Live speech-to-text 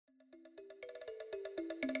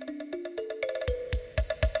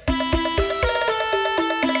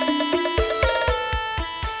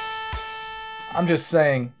I'm just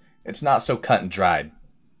saying it's not so cut and dried.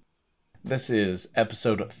 This is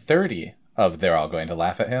episode 30 of They're All Going to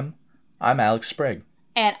Laugh at Him. I'm Alex Sprague.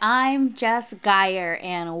 And I'm Jess Geyer,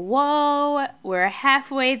 and whoa, we're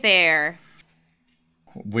halfway there.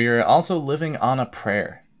 We're also living on a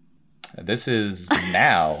prayer. This is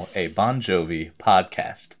now a Bon Jovi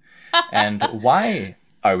podcast. And why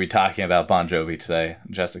are we talking about Bon Jovi today,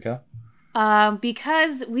 Jessica?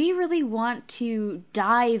 Because we really want to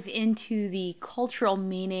dive into the cultural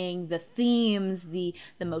meaning, the themes, the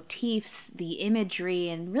motifs, the imagery,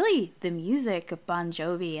 and really the music of Bon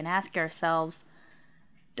Jovi and ask ourselves,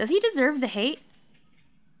 does he deserve the hate?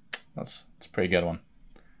 That's a pretty good one.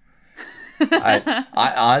 I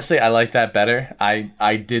honestly, I like that better.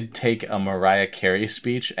 I did take a Mariah Carey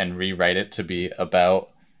speech and rewrite it to be about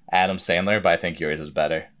Adam Sandler, but I think yours is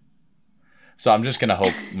better. So I'm just going to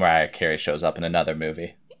hope Mariah Carey shows up in another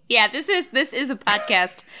movie. Yeah, this is a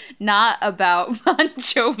podcast not about Bon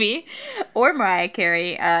Jovi or Mariah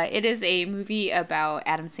Carey. It is a movie about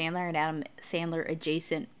Adam Sandler and Adam Sandler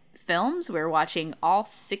adjacent films. We're watching all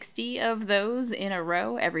 60 of those in a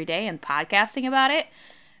row every day and podcasting about it.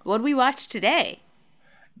 What did we watch today?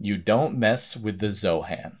 You Don't Mess with the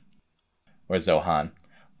Zohan. Or Zohan.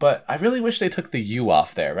 But I really wish they took the U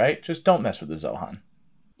off there, right? Just don't mess with the Zohan.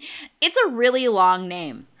 It's a really long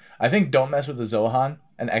name. I think Don't Mess with the Zohan,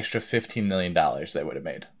 an extra $15 million they would have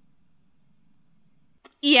made.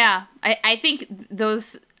 Yeah, I think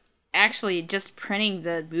those, actually, just printing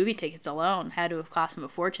the movie tickets alone had to have cost them a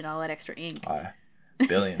fortune, all that extra ink.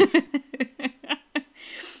 Billions.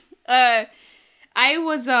 I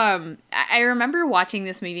remember watching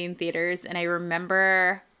this movie in theaters, and I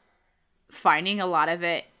remember finding a lot of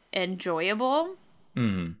it enjoyable.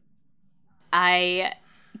 Mm-hmm. I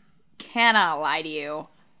cannot lie to you.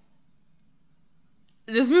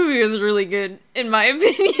 This movie was really good, in my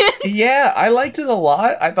opinion. Yeah, I liked it a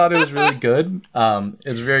lot. I thought it was really good. It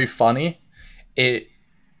was very funny. It's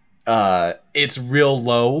real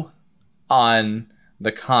low on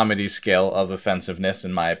the comedy scale of offensiveness,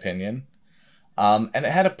 in my opinion. And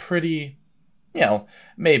it had a pretty,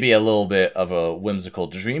 maybe a little bit of a whimsical,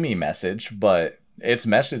 dreamy message, but its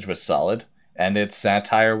message was solid, and its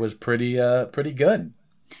satire was pretty good.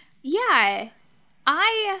 Yeah,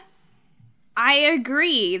 I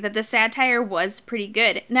agree that the satire was pretty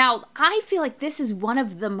good. Now, I feel like this is one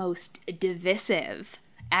of the most divisive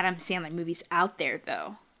Adam Sandler movies out there,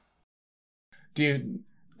 though. Dude,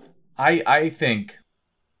 I think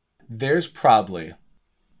there's probably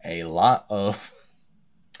a lot of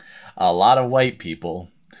white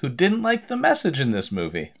people who didn't like the message in this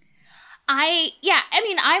movie. I'm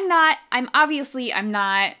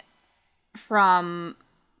not from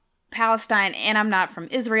Palestine, and I'm not from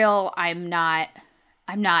Israel. I'm not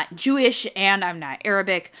Jewish, and I'm not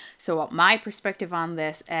Arabic. So my perspective on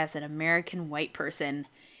this as an American white person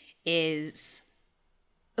is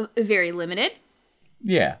very limited.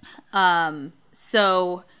 Yeah.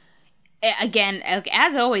 So again,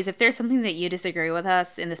 as always, if there's something that you disagree with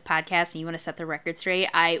us in this podcast and you want to set the record straight,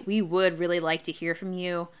 we would really like to hear from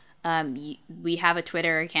you. We have a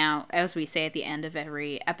Twitter account, as we say at the end of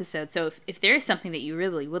every episode. So if there is something that you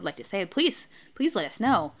really would like to say, please let us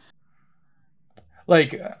know.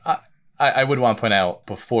 Like, I would want to point out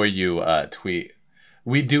before you tweet,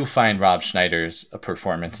 we do find Rob Schneider's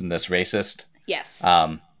performance in this racist. Yes.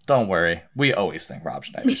 Don't worry. We always think Rob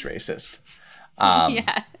Schneider's racist.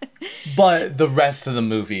 Yeah. But the rest of the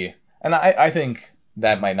movie, and I think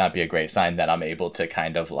that might not be a great sign that I'm able to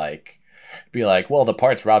kind of like be like, well, the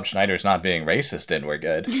parts Rob Schneider's not being racist in were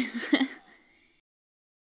good.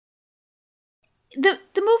 The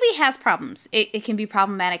movie has problems. It can be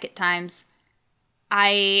problematic at times.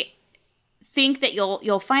 I think that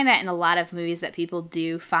you'll find that in a lot of movies that people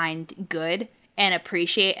do find good and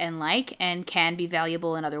appreciate and like, and can be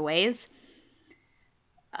valuable in other ways.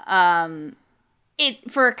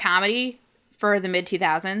 For a comedy for the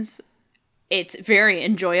mid-2000s, it's very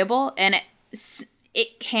enjoyable, and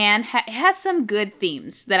it has some good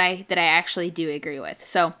themes that I actually do agree with.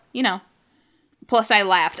 So, plus I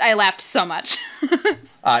laughed so much.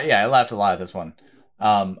 Yeah, I laughed a lot at this one.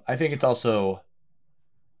 I think it's also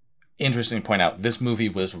interesting to point out this movie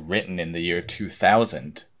was written in the year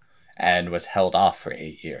 2000 and was held off for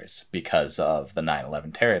 8 years because of the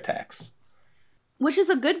 9/11 terror attacks. Which is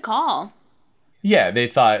a good call. Yeah, they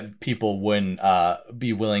thought people wouldn't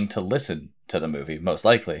be willing to listen to the movie, most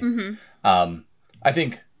likely. Mm-hmm. I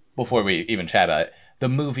think, before we even chat about it, the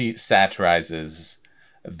movie satirizes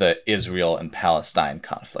the Israel and Palestine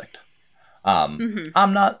conflict. I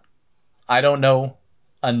don't know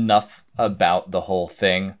enough about the whole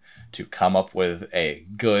thing to come up with a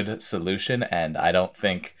good solution, and I don't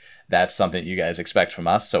think that's something you guys expect from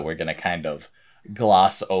us, so we're going to kind of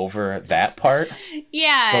gloss over that part.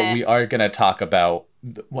 Yeah. But we are going to talk about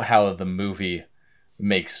how the movie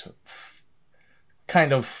makes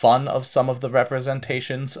kind of fun of some of the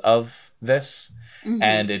representations of this. Mm-hmm.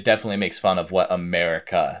 And it definitely makes fun of what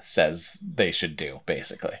America says they should do,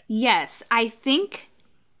 basically. Yes. I think,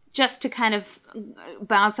 just to kind of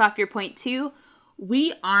bounce off your point too,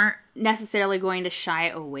 we aren't necessarily going to shy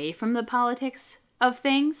away from the politics of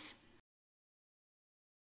things.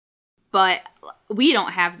 But we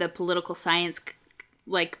don't have the political science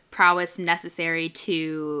prowess necessary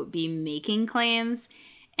to be making claims,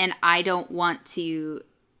 and I don't want to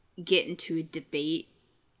get into a debate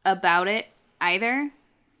about it either.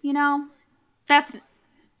 You know, it's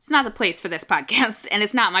not the place for this podcast, and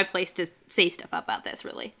it's not my place to say stuff about this,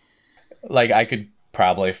 really. Like, I could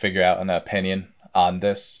probably figure out an opinion on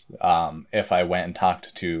this if I went and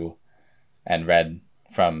talked to and read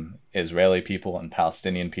from Israeli people and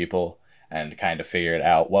Palestinian people and kind of figured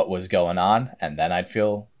out what was going on, and then I'd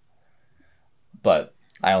feel. But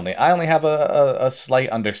I only have a slight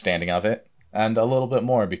understanding of it, and a little bit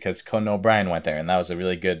more because Conan O'Brien went there, and that was a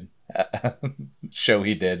really good show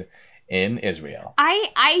he did in Israel.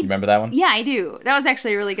 I remember that one? Yeah, I do. That was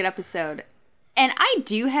actually a really good episode, and I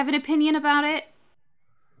do have an opinion about it.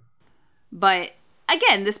 But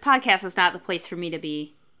again, this podcast is not the place for me to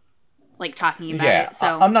be talking about it.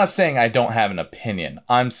 So I'm not saying I don't have an opinion.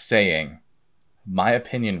 I'm saying my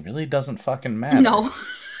opinion really doesn't fucking matter. No.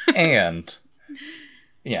 And,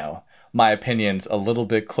 my opinion's a little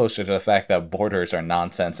bit closer to the fact that borders are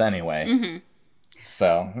nonsense anyway. Mm-hmm.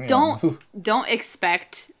 So, don't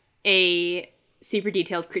expect a super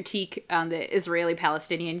detailed critique on the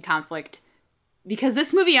Israeli-Palestinian conflict, because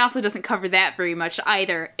this movie also doesn't cover that very much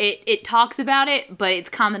either. It talks about it, but it's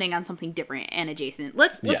commenting on something different and adjacent.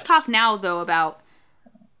 Let's talk now, though, about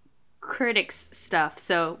critics stuff.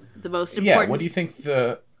 So the most important... Yeah, what do you think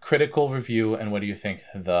the critical review and what do you think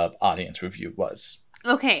the audience review was?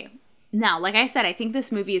 Okay, now, like I said, I think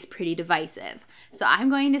this movie is pretty divisive. So I'm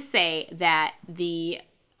going to say that the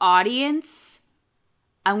audience,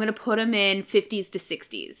 I'm going to put them in 50s to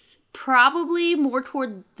 60s. Probably more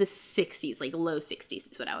toward the 60s, low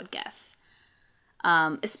 60s is what I would guess.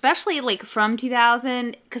 Especially from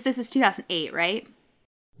 2000, because this is 2008, right?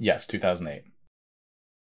 Yes, 2008.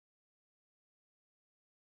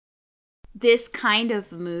 This kind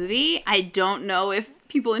of movie, I don't know if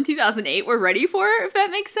people in 2008 were ready for, if that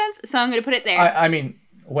makes sense. So I'm going to put it there. I mean,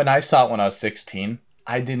 when I saw it when I was 16,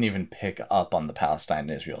 I didn't even pick up on the Palestine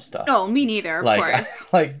and Israel stuff. No, me neither, of course.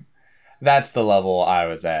 That's the level I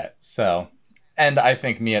was at. So, and I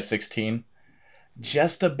think me at 16,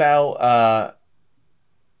 just about,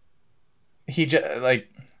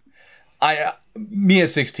 me at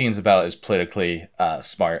 16 is about as politically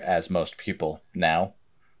smart as most people now.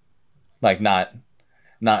 Not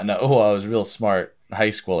I was real smart high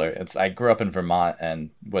schooler. I grew up in Vermont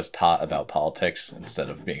and was taught about politics instead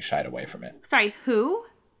of being shied away from it. Sorry, who?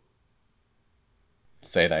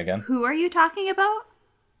 Say that again. Who are you talking about?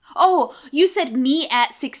 Oh, you said me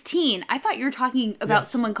at 16. I thought you were talking about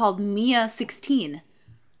someone called Mia 16.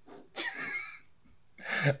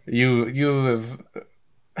 You have...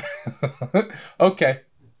 Okay.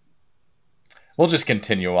 We'll just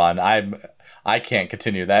continue on. I can't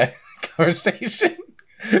continue that conversation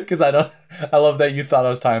because I love that you thought I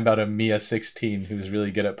was talking about a Mia 16 who's really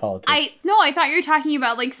good at politics. I thought you were talking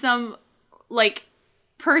about some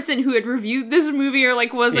person who had reviewed this movie or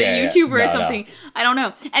was a YouTuber or something. No. I don't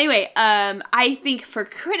know. Anyway, I think for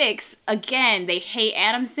critics, again, they hate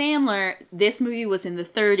Adam Sandler. This movie was in the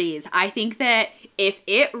 30s. I think that if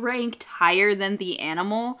it ranked higher than The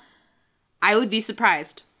Animal, I would be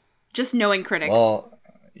surprised. Just knowing critics. Well,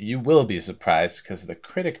 you will be surprised because the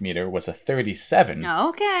critic meter was a 37.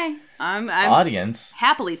 Okay. I'm audience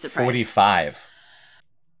happily surprised. 45.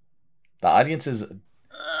 The audiences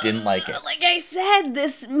didn't like it. Like I said,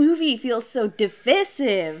 this movie feels so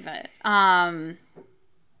divisive. Okay. I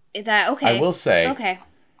will say. Okay.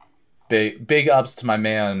 Big ups to my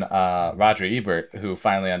man Roger Ebert, who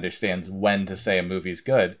finally understands when to say a movie's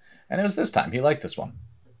good, and it was this time. He liked this one.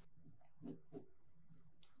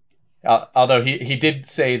 Although he did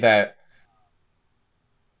say that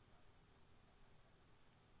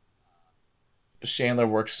Chandler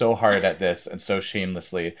worked so hard at this and so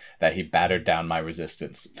shamelessly that he battered down my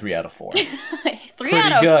resistance. 3 out of 4. 3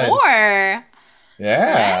 out of 4?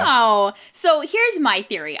 Yeah. Wow. So here's my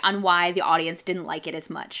theory on why the audience didn't like it as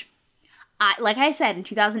much. Like I said, in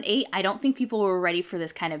 2008, I don't think people were ready for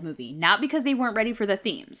this kind of movie. Not because they weren't ready for the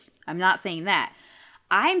themes. I'm not saying that.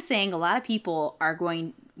 I'm saying a lot of people are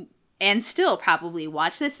going and still probably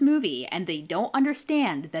watch this movie and they don't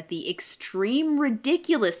understand that the extreme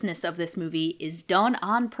ridiculousness of this movie is done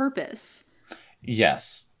on purpose.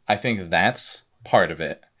 Yes, I think that's part of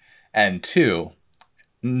it. And two,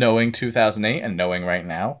 knowing 2008 and knowing right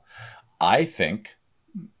now, I think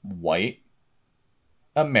white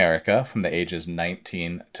America from the ages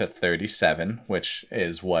 19 to 37, which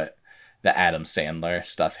is what the Adam Sandler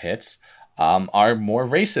stuff hits, are more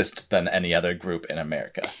racist than any other group in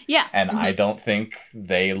America. Yeah. And I don't think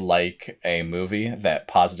they like a movie that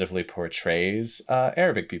positively portrays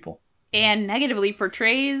Arabic people. And negatively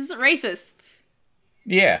portrays racists.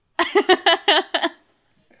 Yeah.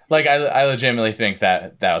 Like, I legitimately think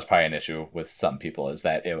that was probably an issue with some people, is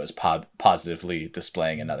that it was positively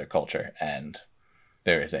displaying another culture. And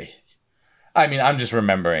there is I'm just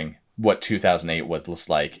remembering what 2008 was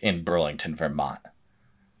like in Burlington, Vermont.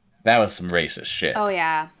 That was some racist shit. Oh,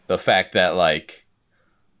 yeah. The fact that, like,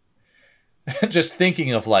 just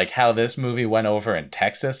thinking of, like, how this movie went over in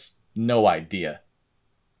Texas, no idea.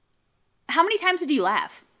 How many times did you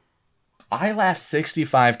laugh? I laughed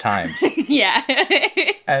 65 times. Yeah.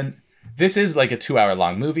 And this is, like, a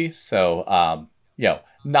 2-hour-long movie, so,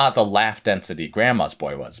 not the laugh density Grandma's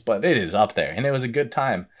Boy was, but it is up there, and it was a good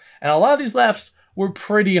time. And a lot of these laughs were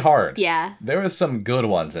pretty hard. Yeah. There was some good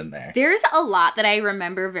ones in there. There's a lot that I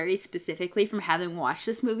remember very specifically from having watched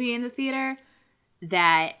this movie in the theater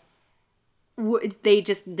that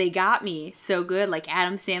they got me so good, like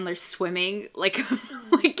Adam Sandler swimming like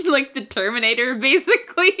like the Terminator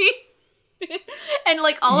basically. And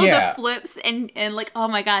like all of the flips and like, oh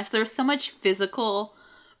my gosh, there's so much physical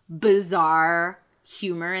bizarre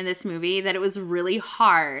humor in this movie that it was really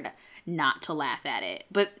hard not to laugh at it.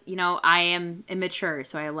 But, I am immature,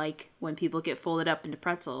 so I like when people get folded up into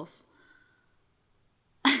pretzels.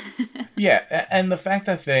 Yeah, and the fact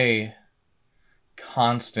that they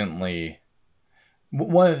constantly...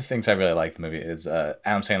 One of the things I really like the movie is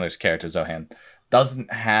Adam Sandler's character, Zohan,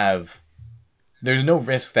 doesn't have... There's no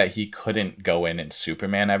risk that he couldn't go in and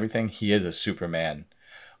Superman everything. He is a Superman.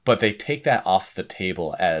 But they take that off the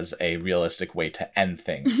table as a realistic way to end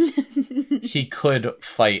things. He could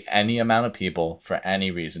fight any amount of people for any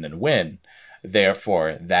reason and win.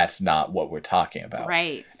 Therefore, that's not what we're talking about.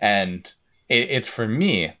 Right. And it's for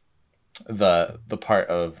me, the part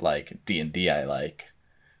of like D&D I like,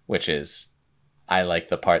 which is I like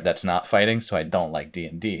the part that's not fighting, so I don't like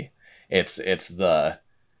D&D. It's the,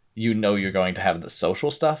 you're going to have the social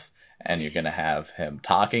stuff, and you're going to have him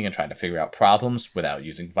talking and trying to figure out problems without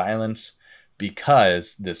using violence,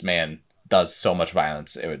 because this man does so much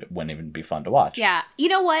violence, wouldn't even be fun to watch. Yeah. You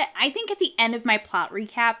know what? I think at the end of my plot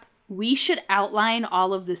recap, we should outline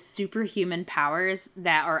all of the superhuman powers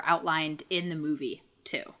that are outlined in the movie,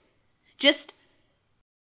 too. Just...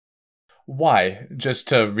 Why? Just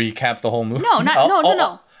to recap the whole movie? No,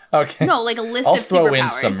 no. Okay. No, like a list of superpowers. I'll throw in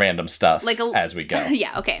some random stuff as we go.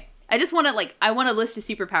 Yeah, okay. I just want to, I want a list of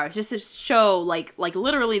superpowers just to show, like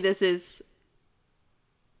literally this is...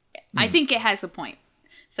 I think it has a point.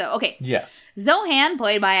 So, okay. Yes. Zohan,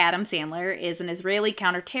 played by Adam Sandler, is an Israeli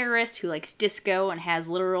counter-terrorist who likes disco and has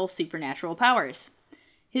literal supernatural powers.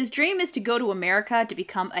 His dream is to go to America to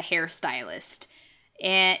become a hairstylist.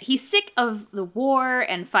 And he's sick of the war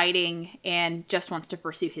and fighting and just wants to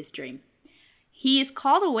pursue his dream. He is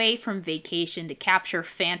called away from vacation to capture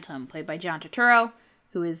Phantom, played by John Turturro,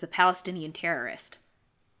 who is a Palestinian terrorist.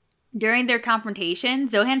 During their confrontation,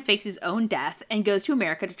 Zohan fakes his own death and goes to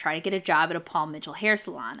America to try to get a job at a Paul Mitchell hair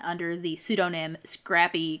salon under the pseudonym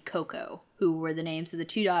Scrappy Coco, who were the names of the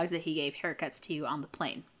two dogs that he gave haircuts to on the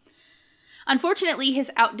plane. Unfortunately,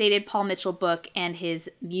 his outdated Paul Mitchell book and his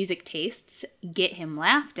music tastes get him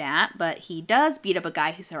laughed at, but he does beat up a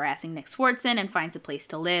guy who's harassing Nick Swardson and finds a place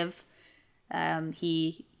to live.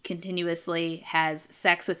 He continuously has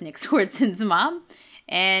sex with Nick Swardson's mom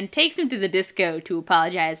and takes him to the disco to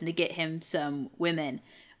apologize and to get him some women.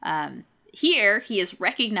 Here, he is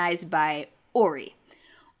recognized by Ori.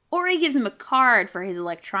 Ori gives him a card for his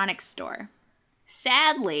electronics store.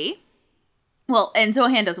 Sadly, and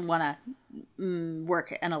Zohan doesn't want to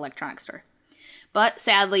work at an electronics store. But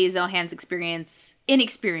sadly, Zohan's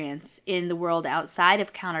inexperience in the world outside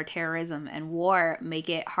of counterterrorism and war make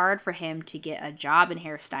it hard for him to get a job in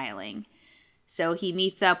hairstyling. So he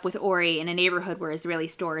meets up with Ori in a neighborhood where Israeli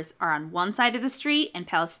stores are on one side of the street and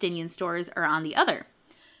Palestinian stores are on the other.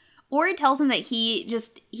 Ori tells him that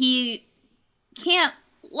he can't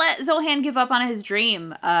let Zohan give up on his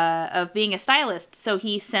dream of being a stylist, so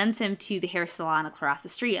he sends him to the hair salon across the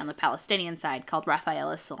street on the Palestinian side called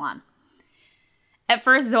Rafaela's Salon. At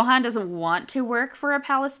first, Zohan doesn't want to work for a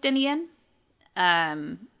Palestinian,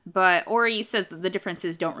 But Ori says that the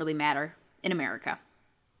differences don't really matter in America.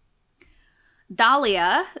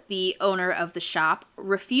 Dahlia, the owner of the shop,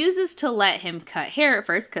 refuses to let him cut hair at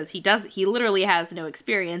first because he literally has no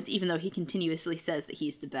experience, even though he continuously says that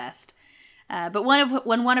he's the best. But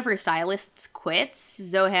when one of her stylists quits,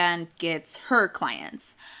 Zohan gets her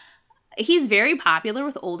clients. He's very popular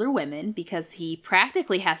with older women because he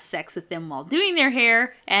practically has sex with them while doing their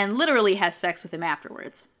hair and literally has sex with them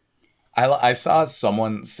afterwards. I saw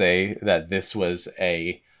someone say that this was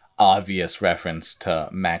a obvious reference to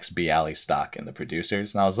Max Bialystock and the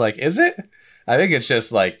Producers, and I was like, is it? I think it's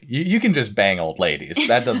just like you can just bang old ladies.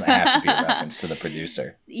 That doesn't have to be a reference to the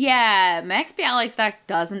producer. Yeah, Max Bialystock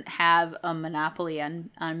doesn't have a monopoly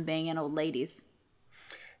on banging old ladies.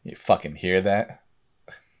 You fucking hear that?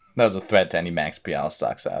 That was a threat to any Max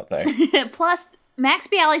Bialystocks out there. Plus, Max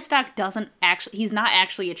Bialystock he's not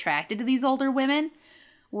actually attracted to these older women,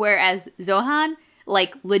 whereas Zohan,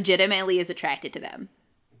 like, legitimately is attracted to them.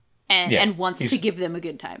 And wants to give them a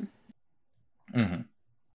good time. Mm-hmm.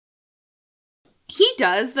 He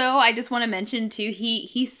does, though. I just want to mention, too,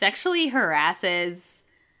 he sexually harasses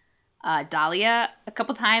Dahlia a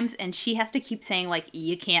couple times, and she has to keep saying, like,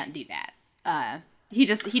 you can't do that. He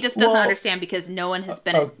just doesn't understand because no one has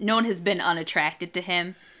been unattracted to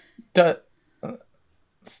him.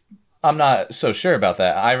 I'm not so sure about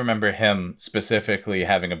that. I remember him specifically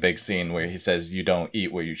having a big scene where he says, you don't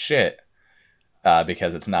eat where you shit.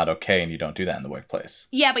 Because it's not okay and you don't do that in the workplace.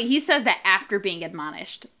 Yeah, but he says that after being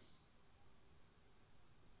admonished.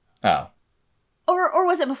 Oh. Or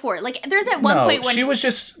was it before? Like, there's at one point when...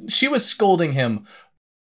 she was scolding him.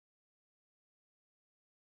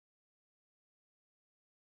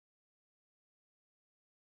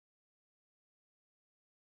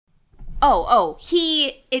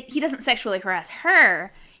 He doesn't sexually harass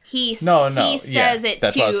her. He says it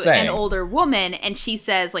to an older woman, and she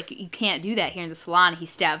says, like, you can't do that here in the salon. He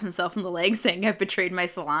stabs himself in the leg, saying, I've betrayed my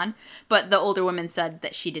salon. But the older woman said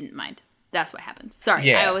that she didn't mind. That's what happened.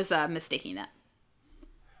 Sorry, I was mistaking that.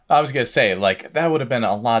 I was going to say, like, that would have been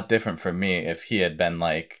a lot different for me if he had been,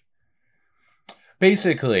 like...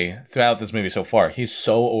 Basically, throughout this movie so far, he's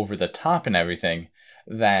so over the top and everything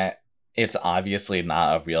that it's obviously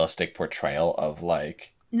not a realistic portrayal of,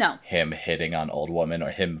 like... No. Him hitting on old women or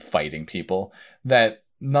him fighting people, that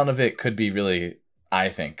none of it could be really, I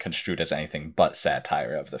think, construed as anything but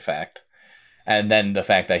satire of the fact. And then the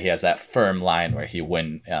fact that he has that firm line where he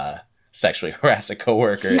wouldn't sexually harass a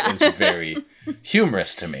coworker is very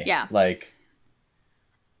humorous to me. Yeah. Like,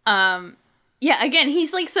 yeah, again,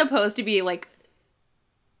 he's, like, supposed to be, like,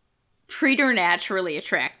 preternaturally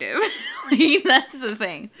attractive. Like, that's the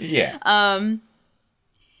thing. Yeah.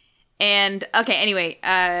 And, okay, anyway,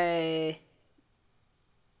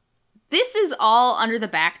 this is all under the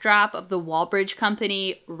backdrop of the Walbridge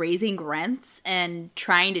Company raising rents and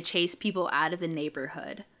trying to chase people out of the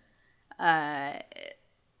neighborhood. And,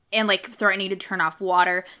 like, threatening to turn off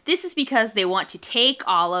water. This is because they want to take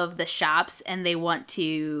all of the shops and they want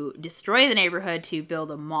to destroy the neighborhood to build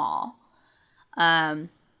a mall. In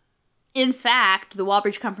fact, the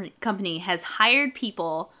Walbridge Company has hired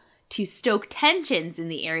people to stoke tensions in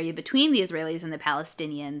the area between the Israelis and the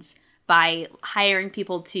Palestinians by hiring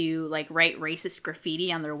people to, like, write racist graffiti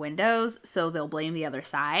on their windows so they'll blame the other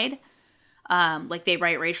side. Like, they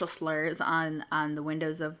write racial slurs on the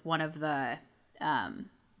windows of one of the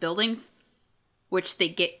buildings, which they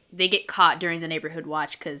get caught during the neighborhood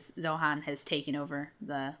watch because Zohan has taken over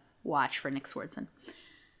the watch for Nick Swardson.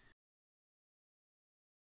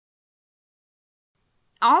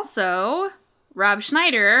 Also, Rob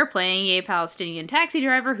Schneider, playing a Palestinian taxi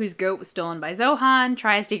driver whose goat was stolen by Zohan,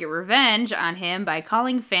 tries to get revenge on him by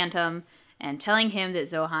calling Phantom and telling him that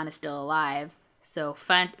Zohan is still alive. So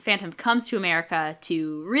Phantom comes to America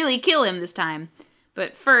to really kill him this time.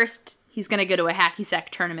 But first, he's going to go to a hacky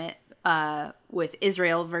sack tournament with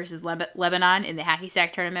Israel versus Lebanon in the hacky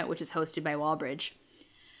sack tournament, which is hosted by Walbridge.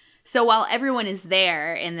 So while everyone is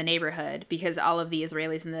there in the neighborhood, because all of the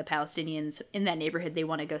Israelis and the Palestinians in that neighborhood, they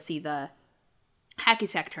want to go see the hacky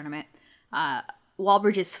sack tournament,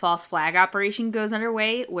 Walbridge's false flag operation goes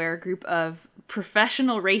underway, where a group of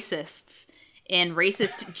professional racists in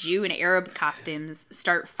racist Jew and Arab costumes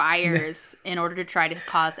start fires in order to try to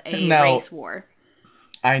cause a race war.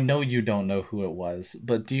 I know you don't know who it was,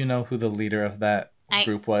 but do you know who the leader of that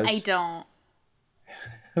group was? I don't.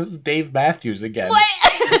 It was Dave Matthews again. What?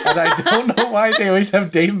 And I don't know why they always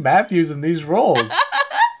have Dave Matthews in these roles.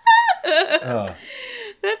 Oh.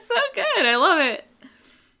 That's so good. I love it.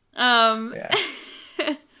 Yeah.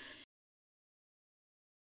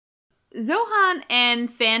 Zohan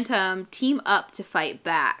and Phantom team up to fight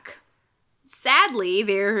back. Sadly,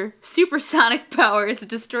 their supersonic powers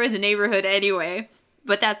destroy the neighborhood anyway,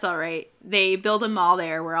 but that's all right. They build a mall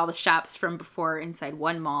there where all the shops from before are inside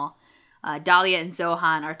one mall. Dahlia and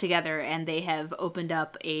Zohan are together, and they have opened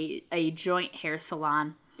up a joint hair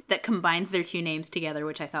salon that combines their two names together,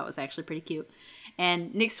 which I thought was actually pretty cute.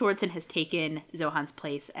 And Nick Swardson has taken Zohan's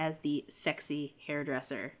place as the sexy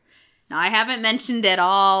hairdresser. Now, I haven't mentioned at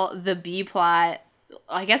all the B plot.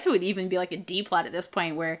 I guess it would even be like a D plot at this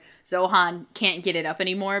point, where Zohan can't get it up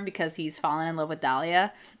anymore because he's fallen in love with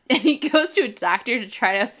Dahlia. And he goes to a doctor to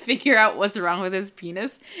try to figure out what's wrong with his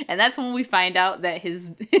penis. And that's when we find out that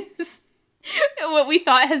his what we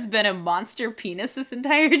thought has been a monster penis this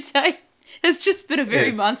entire time has just been a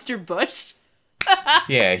very monster bush.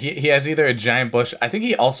 Yeah, he has either a giant bush. I think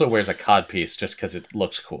he also wears a codpiece just because it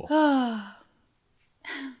looks cool.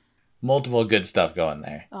 Multiple good stuff going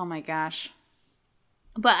there. Oh my gosh.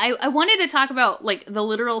 But I wanted to talk about like the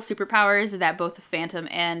literal superpowers that both the Phantom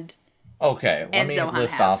and let me Zohan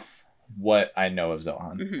list have. off what I know of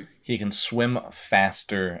Zohan. Mm-hmm. He can swim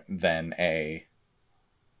faster than a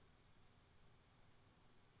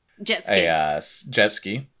jet ski. Jet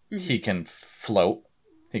ski. Mm-hmm. He can float.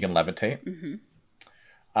 He can levitate.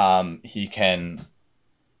 Mm-hmm. He can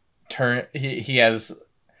turn. He has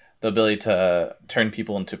the ability to turn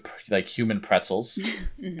people into like human pretzels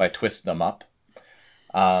mm-hmm. by twisting them up.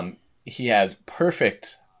 He has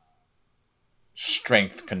perfect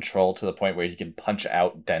strength control to the point where he can punch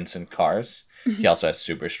out dents in cars. He also has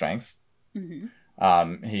super strength.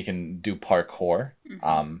 Mm-hmm. He can do parkour.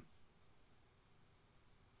 Mm-hmm.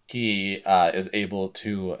 He is able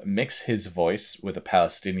to mix his voice with a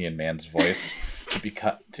Palestinian man's voice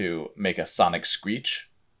to make a sonic screech.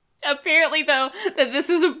 Apparently, though, that this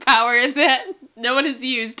is a power that no one has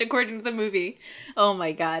used according to the movie. Oh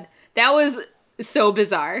my god. That was so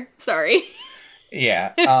bizarre. Sorry.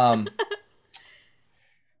 Yeah.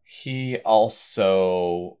 He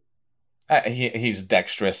also... he's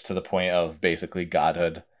dexterous to the point of basically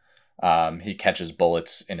godhood. He catches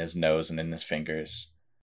bullets in his nose and in his fingers.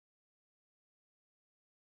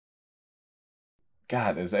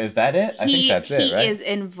 God, is that it? I think that's it, right? He is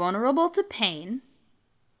invulnerable to pain.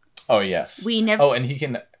 Oh, yes. And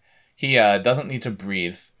he doesn't need to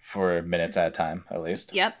breathe for minutes at a time, at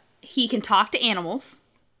least. Yep. He can talk to animals.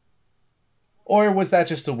 Or was that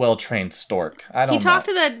just a well-trained stork? I don't know. He talked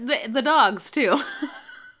to the dogs, too.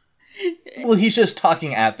 Well, he's just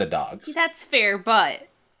talking at the dogs. That's fair, but...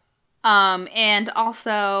 and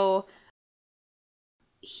also...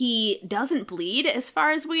 He doesn't bleed, as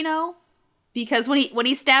far as we know. Because when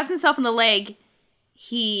he stabs himself in the leg,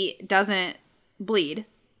 he doesn't bleed.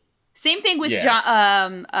 Same thing with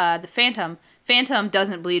the Phantom. Phantom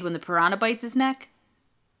doesn't bleed when the piranha bites his neck.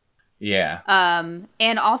 Yeah.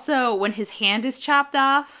 And also when his hand is chopped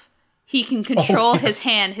off, he can control his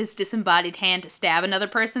hand, his disembodied hand, to stab another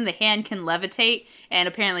person. The hand can levitate, and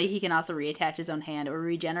apparently he can also reattach his own hand or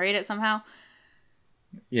regenerate it somehow.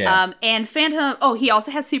 Yeah. And Phantom, he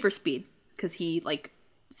also has super speed because he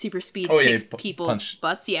super speed kicks people's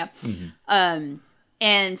butts. Yeah. Mm-hmm.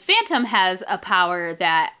 And Phantom has a power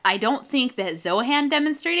that I don't think that Zohan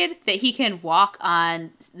demonstrated, that he can walk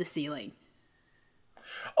on the ceiling.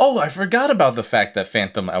 Oh, I forgot about the fact that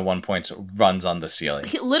Phantom at one point runs on the ceiling.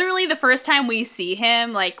 Literally the first time we see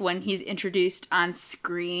him, like when he's introduced on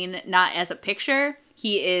screen, not as a picture,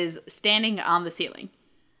 he is standing on the ceiling.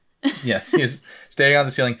 Yes, he is standing on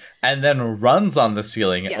the ceiling and then runs on the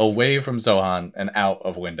ceiling away from Zohan and out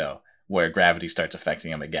of a window where gravity starts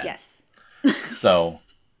affecting him again. Yes. So,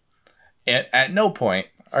 at no point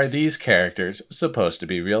are these characters supposed to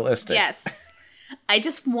be realistic. Yes. I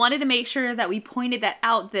just wanted to make sure that we pointed that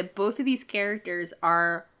out, that both of these characters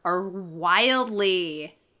are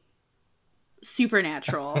wildly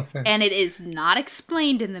supernatural, and it is not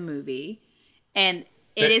explained in the movie, and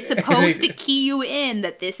it is supposed to key you in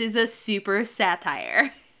that this is a super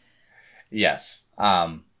satire. Yes. I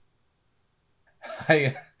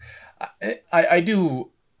do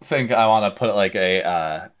think I want to put like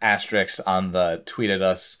a asterisk on the tweet at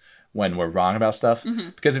us when we're wrong about stuff.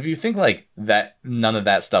 Mm-hmm. Because if you think like that none of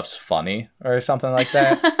that stuff's funny or something like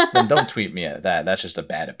that, then don't tweet me at that. That's just a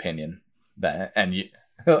bad opinion. And you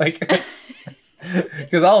like...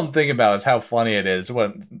 Because all I'm thinking about is how funny it is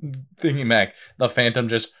when thinking back, the Phantom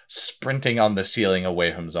just sprinting on the ceiling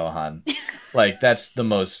away from Zohan. Like, that's the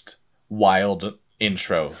most wild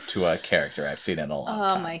intro to a character I've seen in a long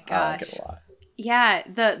time. Oh my gosh. I like it a lot. Yeah,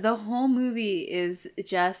 the whole movie is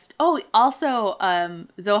just... Oh, also,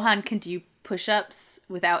 Zohan can do push-ups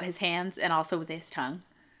without his hands and also with his tongue.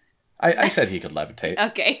 I said he could levitate.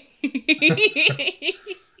 Okay.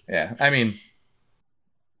 Yeah, I mean...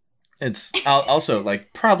 It's also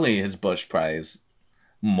like probably his bush probably is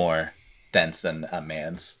more dense than a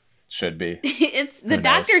man's should be. It's the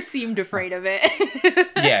doctor seemed afraid of it.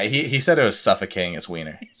 Yeah, he said it was suffocating his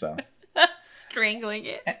wiener. So strangling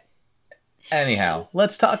it. Anyhow,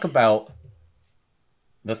 let's talk about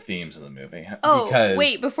the themes of the movie. Oh,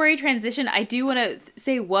 wait, before you transition, I do want to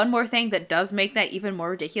say one more thing that does make that even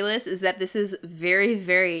more ridiculous, is that this is very,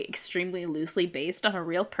 very extremely loosely based on a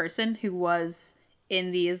real person who was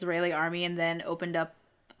in the Israeli army and then opened up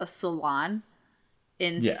a salon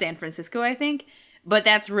in San Francisco, I think. But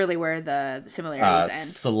that's really where the similarities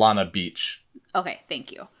end. Solana Beach. Okay,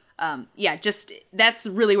 thank you. Just that's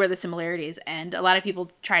really where the similarities end. A lot of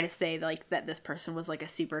people try to say like that this person was like a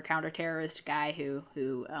super counter-terrorist guy who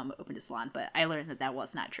opened a salon, but I learned that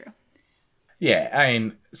was not true. Yeah, I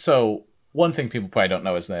mean, so one thing people probably don't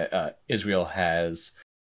know is that Israel has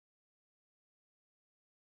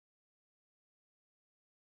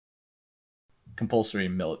compulsory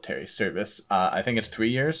military service. I think it's 3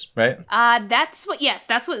 years, right? That's what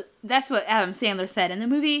Adam Sandler said in the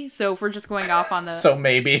movie. So if we're just going off on the so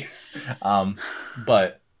maybe,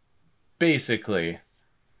 but basically,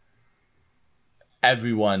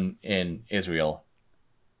 everyone in Israel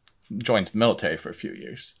joins the military for a few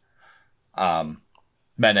years, men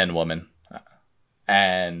and women,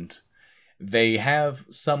 and they have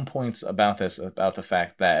some points about this, about the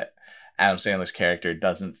fact that Adam Sandler's character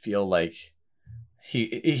doesn't feel like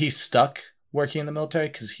he's stuck working in the military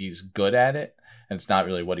because he's good at it and it's not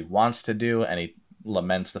really what he wants to do, and he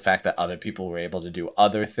laments the fact that other people were able to do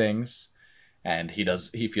other things, and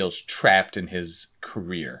he feels trapped in his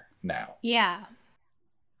career now. Yeah.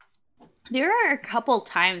 There are a couple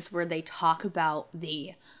times where they talk about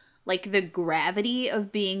the gravity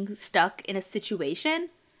of being stuck in a situation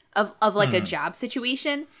of like a job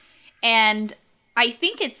situation, and I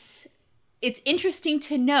think it's interesting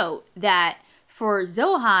to note that for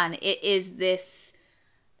Zohan, it is this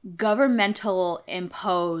governmental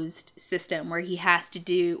imposed system where he had to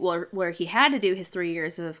do his 3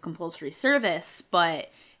 years of compulsory service, but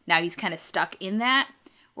now he's kind of stuck in that.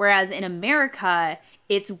 Whereas in America,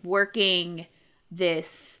 it's working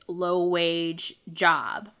this low-wage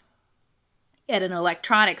job at an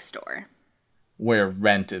electronics store, where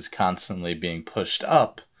rent is constantly being pushed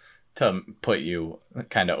up to put you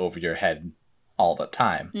kind of over your head all the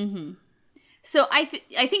time. Mm-hmm. So I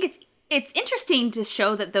think it's interesting to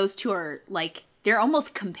show that those two are like they're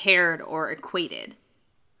almost compared or equated.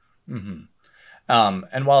 Mm-hmm.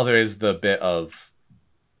 And while there is the bit of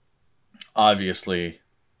obviously,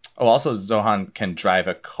 also Zohan can drive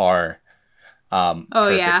a car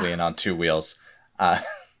perfectly and on two wheels,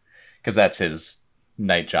 because that's his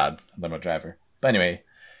night job, limo driver. But anyway,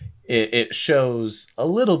 it shows a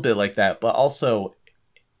little bit like that, but also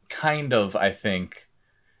kind of, I think,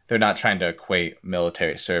 they're not trying to equate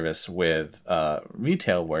military service with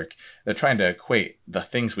retail work. They're trying to equate the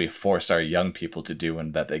things we force our young people to do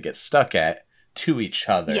and that they get stuck at to each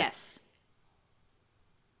other. Yes.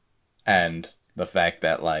 And the fact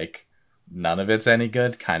that, like, none of it's any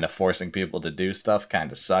good, kind of forcing people to do stuff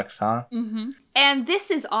kind of sucks, huh? Mm-hmm. And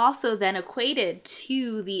this is also then equated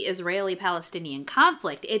to the Israeli-Palestinian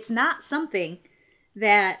conflict. It's not something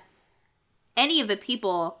that any of the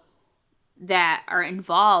people that are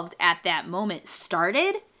involved at that moment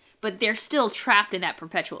started, but they're still trapped in that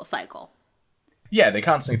perpetual cycle. Yeah, they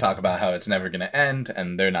constantly talk about how it's never going to end,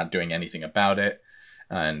 and they're not doing anything about it.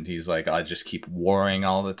 And he's like, I just keep warring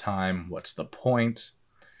all the time. What's the point?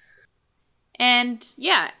 And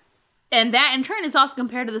yeah, and that in turn is also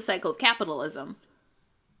compared to the cycle of capitalism.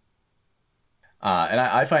 And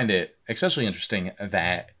I find it especially interesting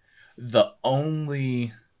that the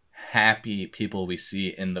only happy people we see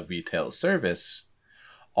in the retail service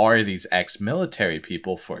are these ex-military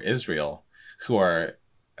people for Israel who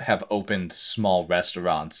have opened small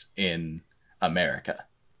restaurants in America.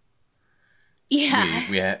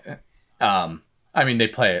 Yeah. I mean, they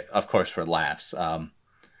play it, of course, for laughs.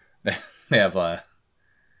 They have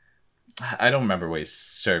I don't remember what he's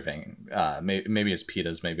serving. Maybe it's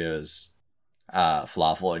pitas, maybe it was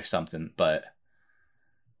falafel or something. But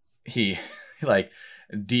he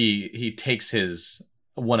takes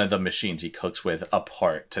one of the machines he cooks with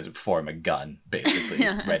apart to form a gun, basically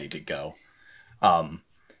ready to go.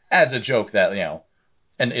 As a joke that,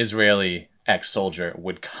 an Israeli ex-soldier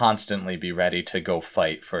would constantly be ready to go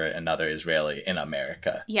fight for another Israeli in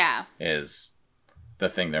America. Yeah. Is the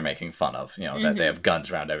thing they're making fun of, that they have guns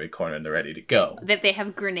around every corner and they're ready to go. That they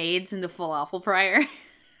have grenades in the falafel fryer.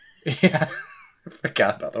 Yeah. I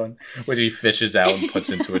forgot about that one. Which he fishes out and puts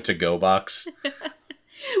into a to-go box.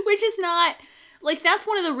 Which is not, that's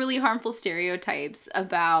one of the really harmful stereotypes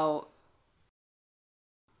about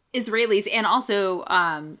Israelis and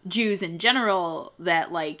also Jews in general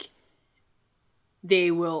that like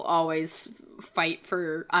they will always fight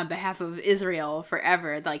for on behalf of Israel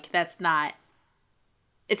forever. Like that's not.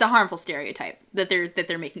 It's a harmful stereotype that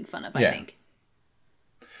they're making fun of. I think.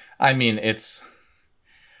 I mean, it's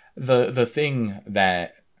the thing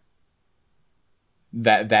that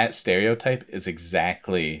stereotype is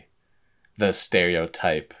exactly the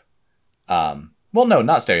stereotype. Well, no,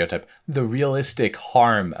 not stereotype. The realistic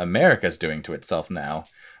harm America's doing to itself now,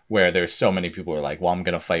 where there's so many people who are like, well, I'm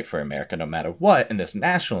going to fight for America no matter what. And this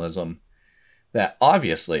nationalism that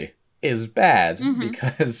obviously is bad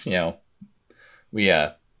because, you know,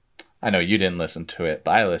 I know you didn't listen to it,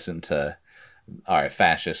 but I listened to our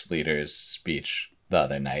fascist leader's speech the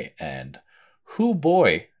other night. And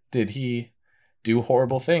boy, did he do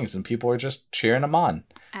horrible things. And people were just cheering him on.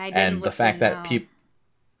 And the fact that people...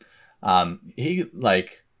 he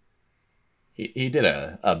did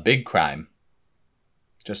a big crime.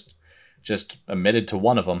 Just admitted to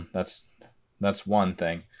one of them. That's one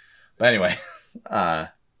thing. But anyway,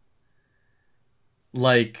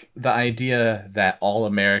 like the idea that all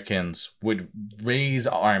Americans would raise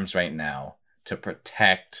arms right now to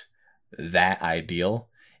protect that ideal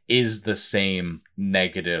is the same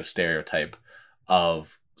negative stereotype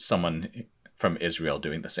of someone from Israel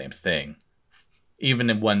doing the same thing,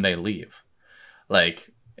 even when they leave.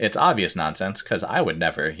 Like, it's obvious nonsense, because I would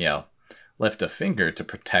never, lift a finger to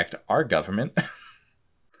protect our government.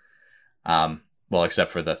 Well,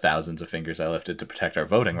 except for the thousands of fingers I lifted to protect our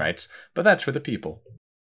voting rights, but that's for the people.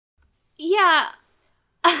 Yeah.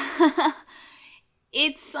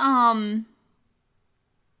 It's,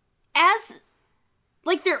 as,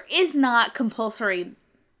 like, there is not compulsory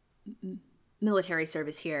military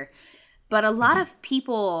service here, but a lot of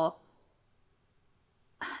people,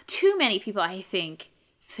 too many people, I think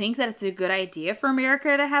that it's a good idea for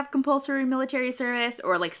America to have compulsory military service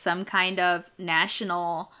or like some kind of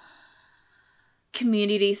national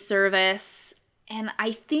community service. And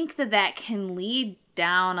I think that can lead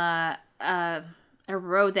down a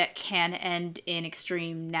road that can end in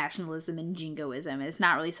extreme nationalism and jingoism. It's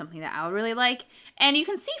not really something that I would really like. And you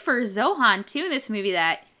can see for Zohan too in this movie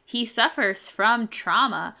that he suffers from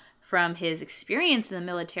trauma from his experience in the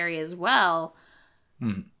military as well.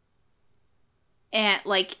 And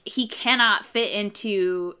like he cannot fit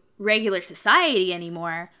into regular society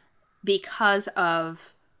anymore because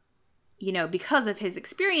of his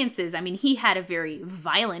experiences. I mean, he had a very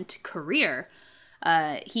violent career.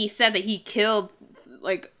 He said that he killed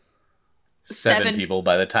like seven people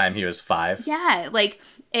by the time he was 5. Yeah, like,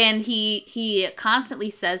 and he constantly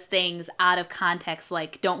says things out of context,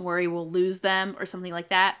 like "Don't worry, we'll lose them" or something like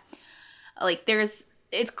that. Like, it's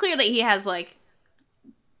clear that he has like.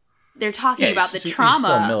 They're talking about the trauma. He's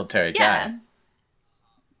still a military guy.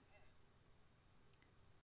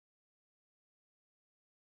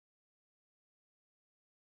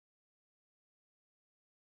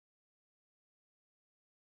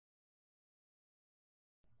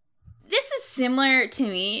 This is similar to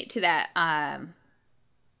me to that.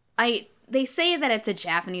 They say that it's a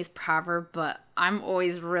Japanese proverb, but I'm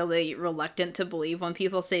always really reluctant to believe when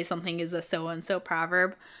people say something is a so-and-so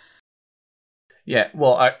proverb. Yeah,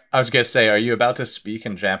 well, I was going to say, are you about to speak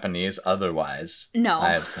in Japanese? Otherwise, no.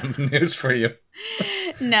 I have some news for you.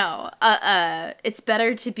 No. It's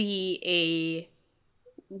better to be a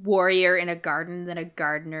warrior in a garden than a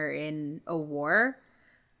gardener in a war.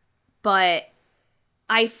 But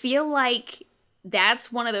I feel like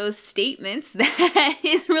that's one of those statements that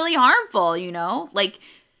is really harmful, Like,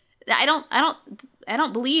 I don't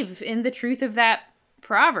believe in the truth of that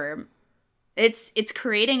proverb. It's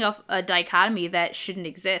creating a dichotomy that shouldn't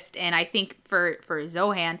exist, and I think for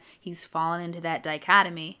Zohan, he's fallen into that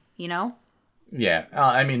dichotomy, Yeah,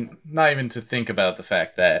 I mean, not even to think about the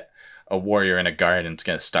fact that a warrior in a garden's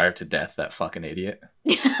gonna starve to death, that fucking idiot.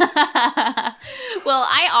 Well,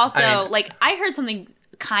 I heard something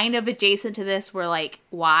kind of adjacent to this where, like,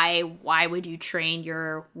 why would you train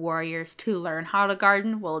your warriors to learn how to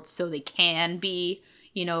garden? Well, it's so they can be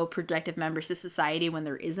productive members of society when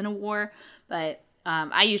there isn't a war. But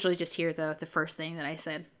I usually just hear the first thing that I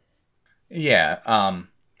said. Yeah.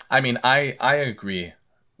 I mean, I agree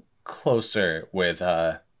closer with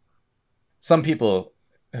some people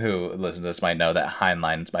who listen to this might know that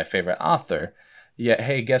Heinlein's my favorite author. Yet,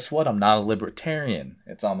 hey, guess what? I'm not a libertarian.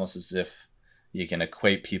 It's almost as if you can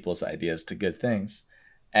equate people's ideas to good things.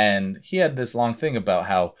 And he had this long thing about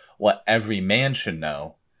how what every man should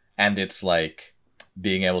know. And it's like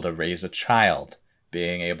being able to raise a child,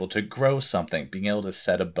 being able to grow something, being able to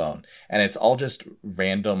set a bone. And it's all just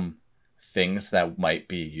random things that might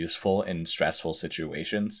be useful in stressful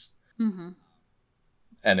situations. Mm-hmm.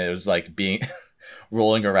 And it was like being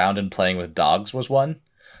rolling around and playing with dogs was one.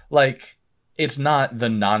 Like, it's not the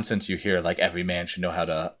nonsense you hear, like every man should know how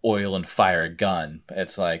to oil and fire a gun.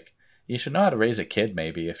 It's like, you should know how to raise a kid,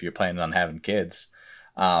 maybe, if you're planning on having kids.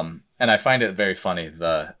 And I find it very funny,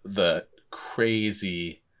 the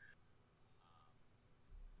crazy,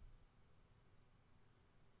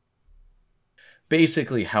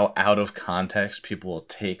 basically how out of context people will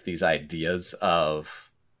take these ideas of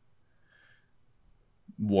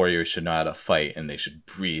warriors should know how to fight and they should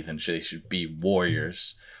breathe and they should be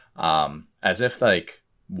warriors, as if like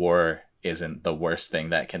war isn't the worst thing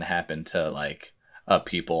that can happen to like a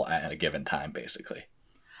people at a given time, basically.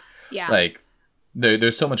 Yeah. Like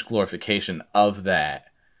there's so much glorification of that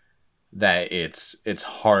it's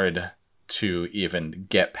hard to even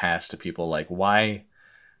get past to people. Like, why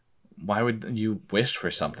would you wish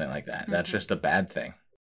for something like that? That's just a bad thing.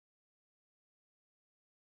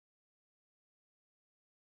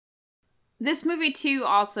 This movie, too,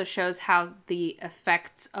 also shows how the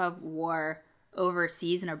effects of war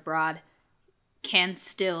overseas and abroad can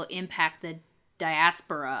still impact the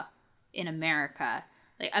diaspora in America.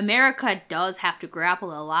 Like, America does have to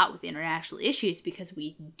grapple a lot with international issues because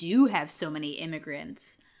we do have so many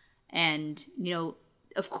immigrants. And, you know,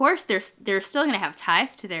 of course, they're still going to have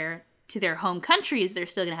ties to their home countries. They're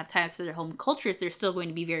still going to have ties to their home cultures. They're still going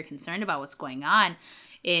to be very concerned about what's going on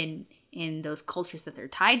in those cultures that they're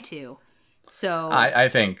tied to. So I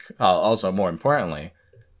think also more importantly,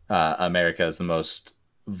 America is the most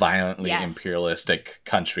violently imperialistic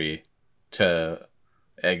country to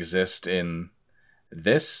exist in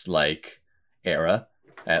this like era,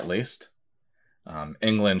 at least.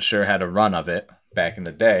 England sure had a run of it back in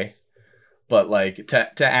the day, but like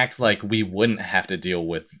to act like we wouldn't have to deal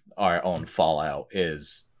with our own fallout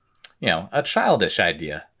is, you know, a childish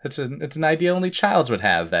idea. It's an idea only childs would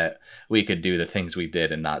have, that we could do the things we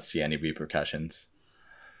did and not see any repercussions.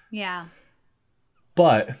 Yeah.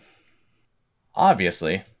 But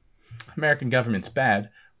obviously, American government's bad.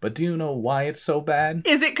 But do you know why it's so bad?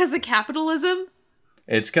 Is it because of capitalism?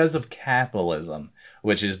 It's because of capitalism,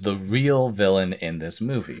 which is the real villain in this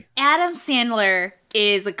movie. Adam Sandler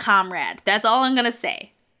is a comrade. That's all I'm going to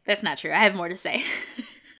say. That's not true. I have more to say.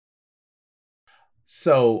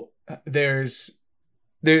 So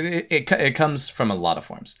it comes from a lot of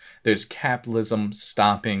forms. There's capitalism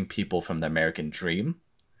stopping people from the American dream.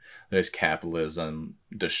 There's capitalism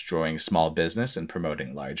destroying small business and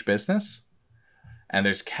promoting large business. And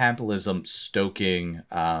there's capitalism stoking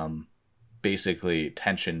basically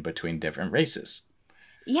tension between different races.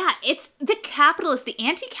 Yeah, it's the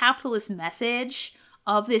anti-capitalist message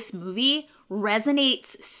of this movie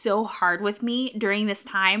resonates so hard with me during this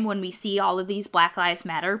time when we see all of these Black Lives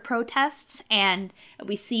Matter protests and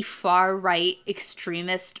we see far-right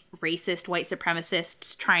extremist, racist, white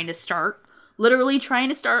supremacists literally trying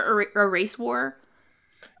to start a race war.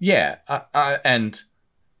 Yeah, and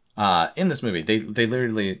in this movie, they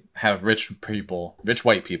literally have rich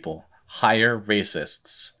white people hire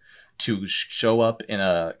racists to show up in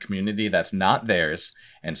a community that's not theirs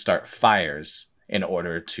and start fires in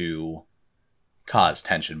order to cause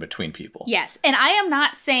tension between people. Yes, and I am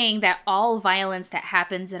not saying that all violence that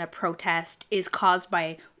happens in a protest is caused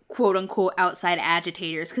by quote-unquote outside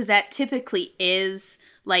agitators, because that typically is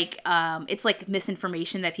like it's like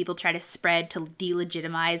misinformation that people try to spread to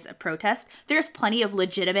delegitimize a protest. There's plenty of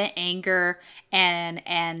legitimate anger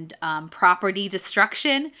and property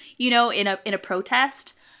destruction, you know, in a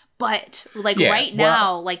protest. But like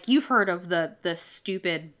now, like you've heard of the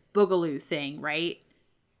stupid Boogaloo thing, right?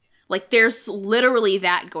 Like there's literally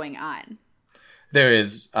that going on. There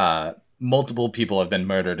is multiple people have been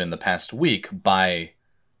murdered in the past week by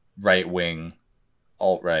right-wing,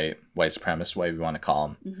 alt-right, white supremacists, whatever you want to call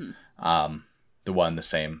them. Mm-hmm. The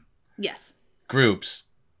same. Yes. Groups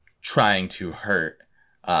trying to hurt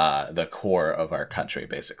the core of our country,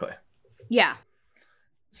 basically. Yeah.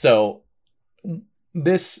 So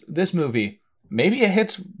this movie, maybe it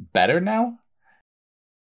hits better now.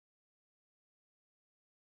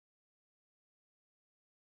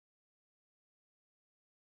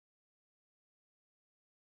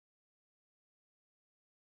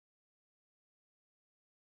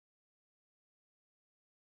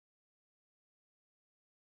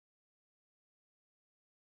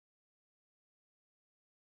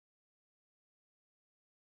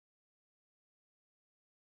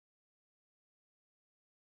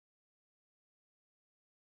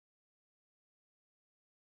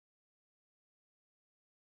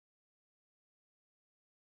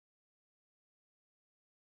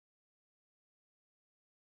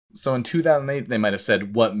 So in 2008, they might have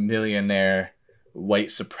said, what millionaire white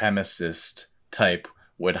supremacist type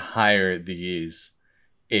would hire these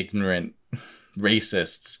ignorant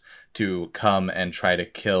racists to come and try to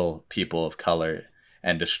kill people of color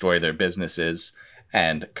and destroy their businesses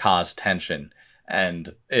and cause tension.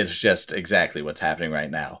 And it's just exactly what's happening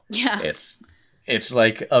right now. Yeah. It's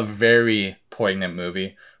like a very poignant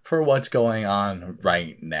movie for what's going on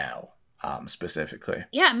right now, specifically.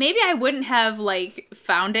 Yeah, maybe I wouldn't have, like,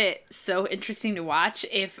 found it so interesting to watch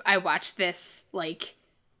if I watched this, like,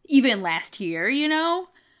 even last year, you know?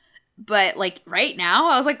 But, like, right now,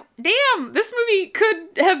 I was like, damn, this movie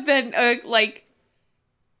could have been, like,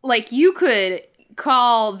 you could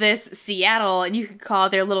call this Seattle, and you could call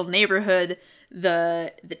their little neighborhood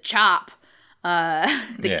the Chop.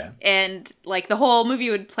 Yeah. And, like, the whole movie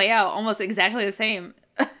would play out almost exactly the same,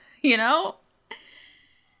 you know?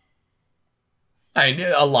 I mean,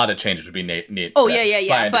 a lot of changes would be needed. Oh, yeah.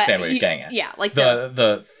 But I understand what you're getting at. Yeah, like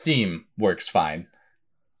the theme works fine.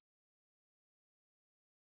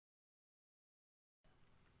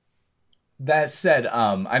 That said,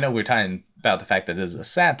 I know we're talking about the fact that this is a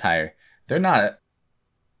satire. They're not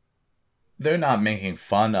making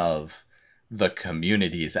fun of the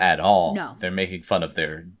communities at all. No. They're making fun of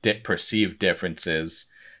their perceived differences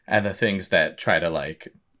and the things that try to, like,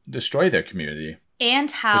 destroy their community.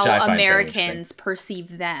 And how Americans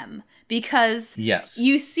perceive them. Because yes,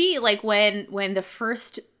 you see, like, when the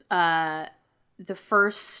first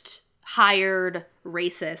hired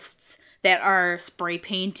racists that are spray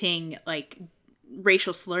painting, like,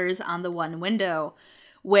 racial slurs on the one window,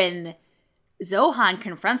 when Zohan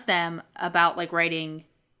confronts them about, like, writing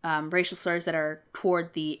racial slurs that are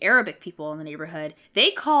toward the Arabic people in the neighborhood,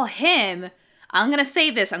 they call him, I'm going to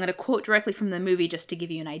say this, I'm going to quote directly from the movie just to give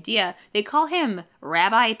you an idea, they call him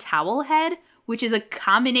Rabbi Towelhead, which is a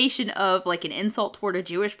combination of, like, an insult toward a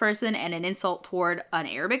Jewish person and an insult toward an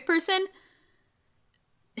Arabic person.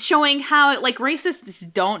 Showing how, like,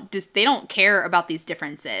 racists don't care about these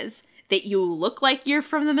differences. That you look like you're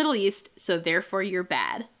from the Middle East, so therefore you're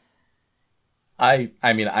bad. I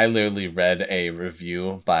mean, I literally read a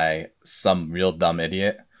review by some real dumb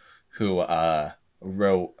idiot who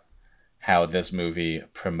wrote how this movie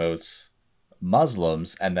promotes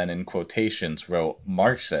Muslims, and then in quotations wrote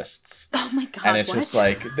Marxists. Oh my god! And it's just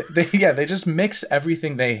like they just mix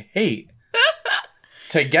everything they hate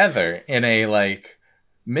together in a, like,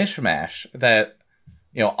 mishmash that,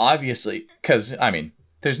 you know, obviously, because I mean,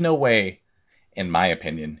 there's no way, in my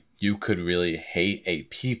opinion, you could really hate a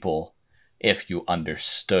people if you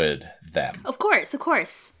understood them. Of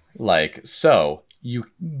course. Like, so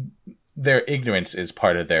their ignorance is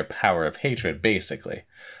part of their power of hatred, basically.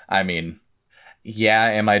 I mean, yeah,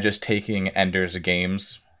 am I just taking Ender's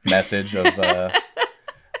Game's message of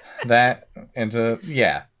that into...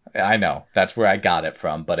 Yeah, I know. That's where I got it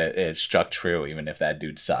from, but it struck true, even if that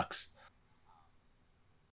dude sucks.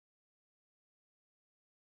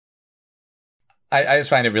 I just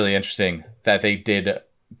find it really interesting that they did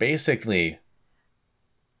basically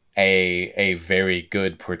a very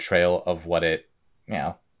good portrayal of what it, you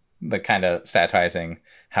know, the kind of satirizing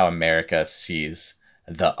how America sees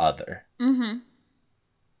the other. Mm-hmm.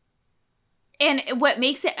 And what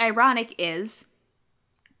makes it ironic is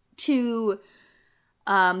to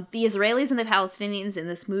the Israelis and the Palestinians in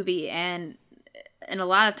this movie, and a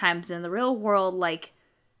lot of times in the real world, like,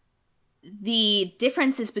 the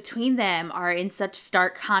differences between them are in such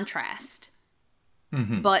stark contrast.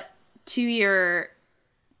 Mm-hmm. But to your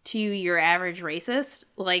average racist,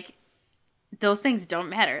 like, those things don't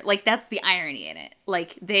matter. Like, that's the irony in it.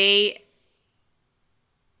 Like,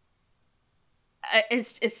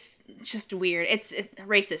 it's just weird.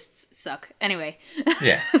 Racists suck. Anyway.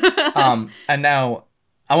 Yeah. And now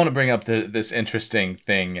I want to bring up this interesting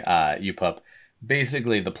thing, UPUP.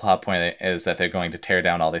 Basically, the plot point is that they're going to tear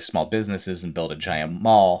down all these small businesses and build a giant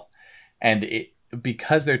mall. And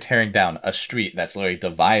because they're tearing down a street that's literally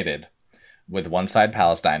divided with one side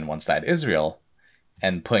Palestine, one side Israel,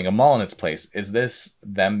 and putting a mall in its place, is this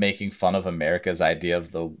them making fun of America's idea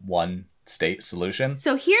of the one state solution?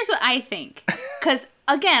 So here's what I think. Because,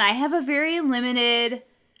 again, I have a very limited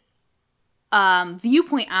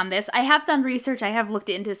viewpoint on this. I have done research. I have looked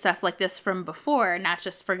into stuff like this from before, not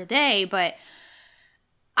just for today, but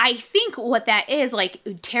I think what that is, like,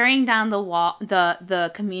 tearing down the wall, the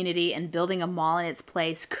community and building a mall in its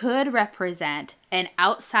place could represent an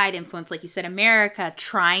outside influence, like you said, America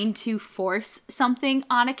trying to force something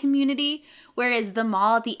on a community, whereas the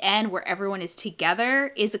mall at the end where everyone is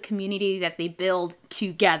together is a community that they build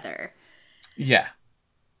together. Yeah.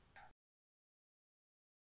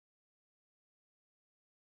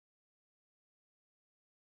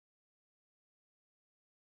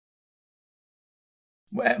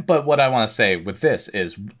 But what I want to say with this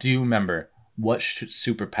is, do you remember what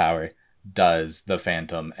superpower does the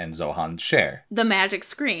Phantom and Zohan share? The magic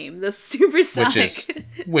scream, the supersonic.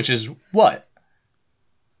 Which is what?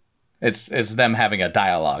 It's them having a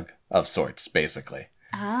dialogue of sorts, basically.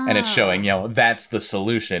 And it's showing, that's the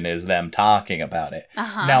solution, is them talking about it.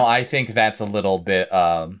 Now, I think that's a little bit,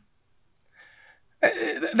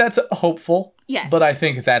 that's hopeful. Yes. But I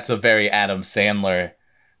think that's a very Adam Sandler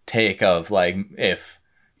take of, like, if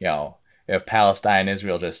Palestine and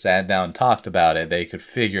Israel just sat down and talked about it, they could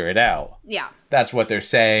figure it out. Yeah. That's what they're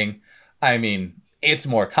saying. I mean, it's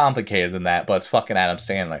more complicated than that, but it's fucking Adam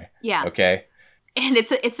Sandler. Yeah. Okay? And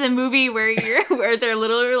it's a movie where where they're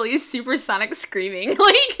literally supersonic screaming.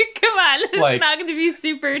 Like, come on, it's not going to be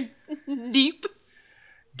super deep.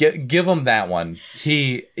 Give him that one.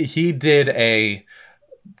 He did a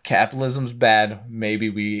capitalism's bad. Maybe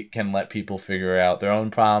we can let people figure out their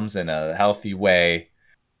own problems in a healthy way,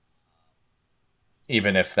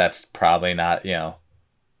 even if that's probably not.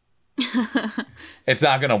 It's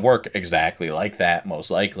not going to work exactly like that.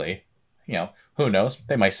 Most likely, who knows?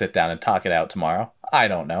 They might sit down and talk it out tomorrow. I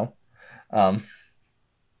don't know. I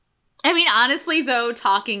mean, honestly, though,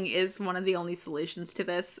 talking is one of the only solutions to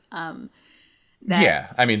this.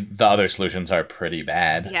 Yeah, I mean, the other solutions are pretty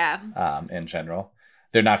bad. Yeah. In general,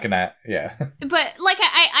 they're not gonna. Yeah. But like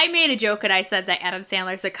I made a joke and I said that Adam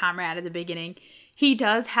Sandler's a comrade at the beginning. He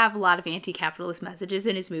does have a lot of anti-capitalist messages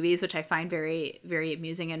in his movies, which I find very, very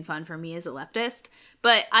amusing and fun for me as a leftist.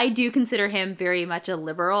 But I do consider him very much a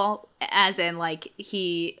liberal, as in, like,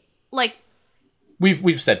 he, like...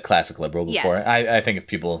 We've said classic liberal before. Yes. I think if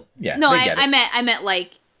people... Yeah, no, I meant,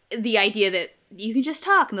 like, the idea that you can just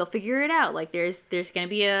talk and they'll figure it out. Like, there's going to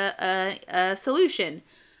be a solution.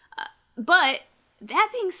 But... that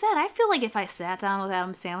being said, I feel like if I sat down with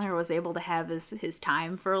Adam Sandler and was able to have his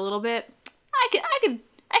time for a little bit...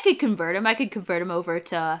 I could convert him. I could convert him over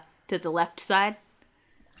to the left side.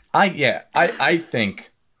 I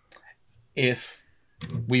think if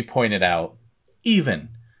we pointed out, even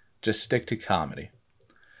just stick to comedy,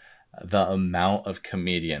 the amount of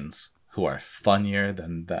comedians who are funnier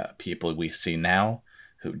than the people we see now,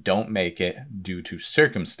 who don't make it due to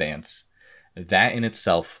circumstance, that in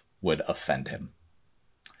itself would offend him.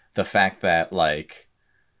 The fact that, like,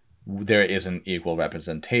 there isn't equal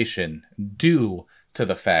representation due to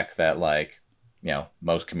the fact that, like,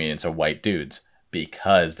 most comedians are white dudes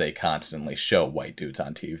because they constantly show white dudes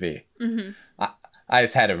on TV. Mm-hmm. I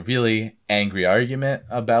just had a really angry argument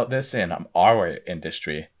about this in our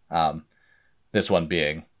industry. This one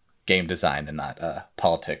being game design and not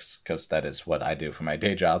politics, because that is what I do for my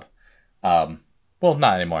day job. Well,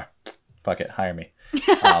 not anymore. Fuck it, hire me.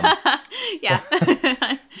 Yeah.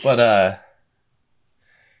 But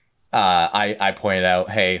I pointed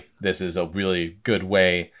out, hey, this is a really good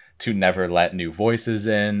way to never let new voices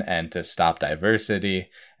in and to stop diversity,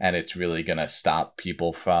 and it's really gonna stop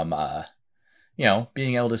people from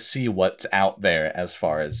being able to see what's out there as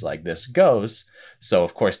far as, like, this goes. So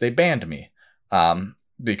of course they banned me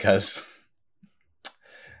because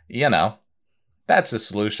that's a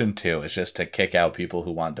solution too. It's just to kick out people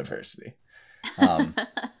who want diversity.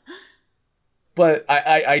 But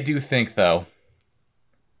I do think, though,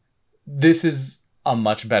 this is a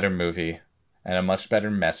much better movie and a much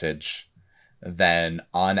better message than,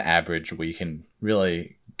 on average, we can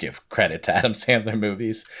really give credit to Adam Sandler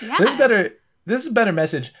movies. Yeah. This is a better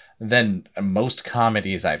message than most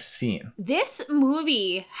comedies I've seen. This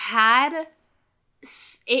movie had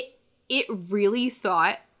it really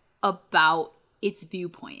thought about its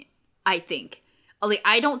viewpoint, I think. Like,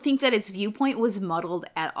 I don't think that its viewpoint was muddled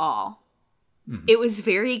at all. Mm-hmm. It was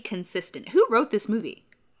very consistent. Who wrote this movie?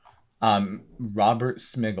 Robert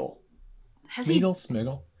Smigel.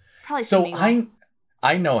 Smigel? Probably so Smigel.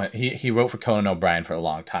 I know him. He wrote for Conan O'Brien for a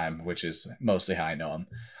long time, which is mostly how I know him.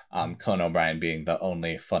 Conan O'Brien being the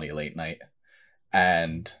only funny late night.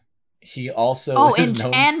 And he also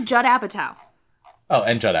and Judd Apatow. Oh,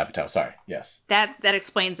 and Judd Apatow, sorry. Yes. That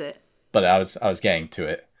explains it. But I was getting to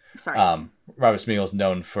it. Sorry. Robert Smigel is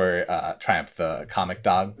known for Triumph the Comic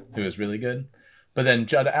Dog, who is really good. But then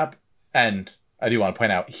and I do want to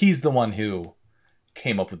point out, he's the one who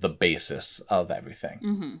came up with the basis of everything.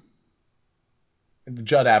 Mm-hmm.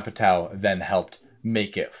 Judd Apatow then helped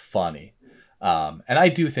make it funny. And I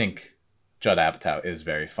do think Judd Apatow is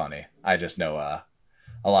very funny. I just know a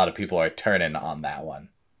lot of people are turning on that one.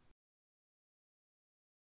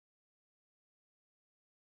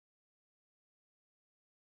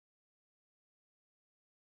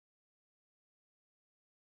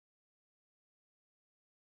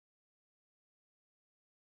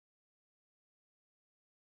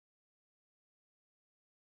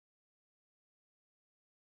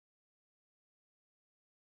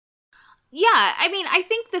 Yeah, I mean, I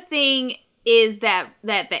think the thing is that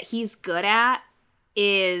he's good at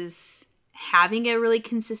is having a really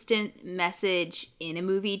consistent message in a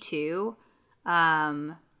movie too.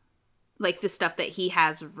 Like the stuff that he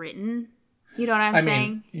has written. You know what I'm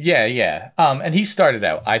saying? Yeah. And he started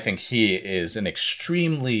out, I think he is an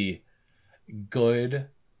extremely good,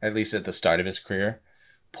 at least at the start of his career,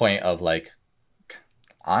 point of like,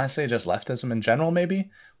 honestly, just leftism in general,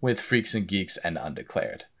 maybe, with Freaks and Geeks and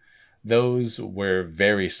Undeclared. Those were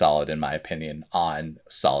very solid, in my opinion, on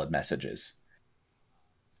solid messages.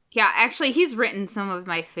 Yeah, actually, he's written some of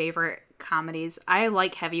my favorite comedies. I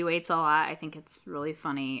like Heavyweights a lot. I think it's really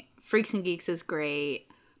funny. Freaks and Geeks is great.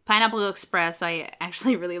 Pineapple Express, I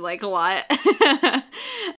actually really like a lot.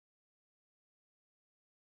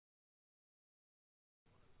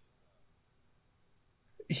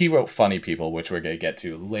 He wrote Funny People, which we're going to get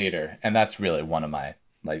to later, and that's really one of my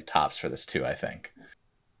like tops for this too, I think.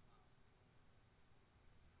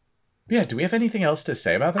 Yeah, do we have anything else to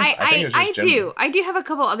say about this? I do have a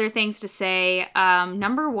couple other things to say.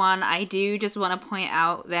 Number one, I do just want to point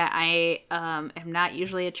out that I am not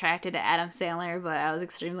usually attracted to Adam Sandler, but I was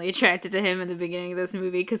extremely attracted to him in the beginning of this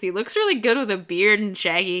movie because he looks really good with a beard and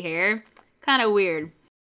shaggy hair. Kind of weird.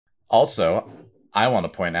 Also, I want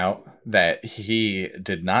to point out that he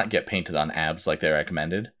did not get painted on abs like they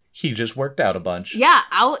recommended. He just worked out a bunch. Yeah,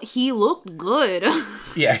 he looked good.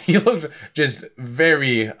 Yeah, he looked just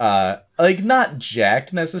very, like, not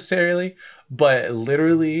jacked necessarily, but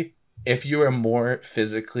literally, if you are more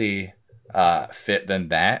physically fit than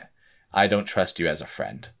that, I don't trust you as a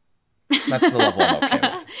friend. That's the level I'm okay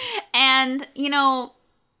with. And, you know,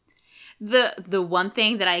 the one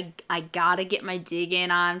thing that I gotta get my dig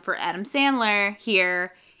in on for Adam Sandler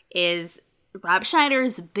here is Rob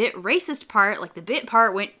Schneider's bit racist part, like the bit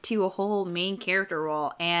part went to a whole main character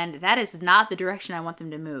role, and that is not the direction I want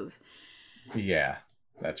them to move. Yeah,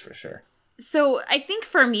 that's for sure. So I think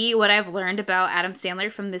for me, what I've learned about Adam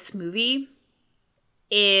Sandler from this movie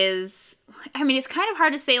is, I mean, it's kind of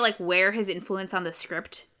hard to say like where his influence on the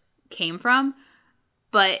script came from,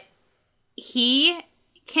 but he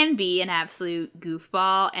can be an absolute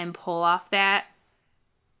goofball and pull off that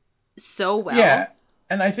so well. Yeah.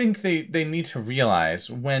 And I think they need to realize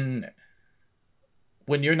when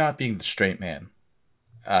you're not being the straight man,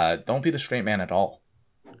 don't be the straight man at all.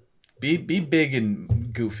 Be big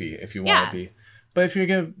and goofy if you want to be. But if you're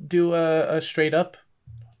going to do a straight up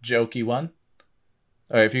jokey one,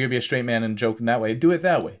 or if you're going to be a straight man and joke in that way, do it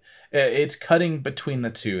that way. It's cutting between the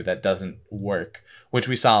two that doesn't work, which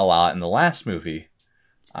we saw a lot in the last movie.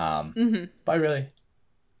 But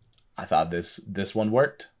I thought this one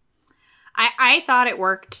worked. I thought it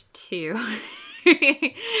worked too.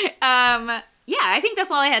 Yeah, I think that's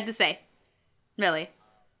all I had to say. Really.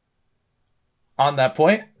 On that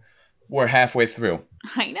point, we're halfway through.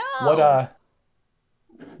 I know.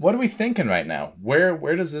 What are we thinking right now?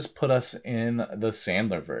 Where does this put us in the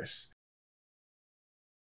Sandlerverse?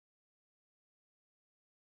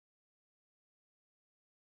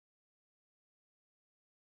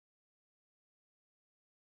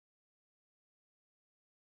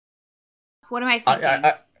 What am I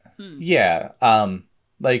thinking? Yeah.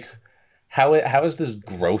 Like, how has this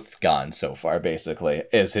growth gone so far, basically?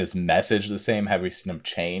 Is his message the same? Have we seen him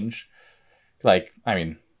change? Like, I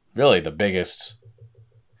mean, really the biggest...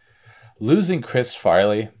 Losing Chris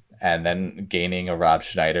Farley and then gaining a Rob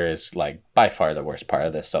Schneider is, like, by far the worst part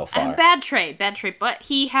of this so far. Bad trade, but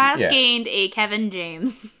he has gained a Kevin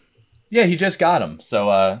James. Yeah, he just got him.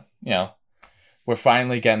 So, we're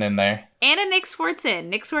finally getting in there. And a Nick Swardson.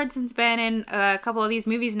 Nick Swardson's been in a couple of these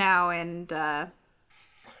movies now, and I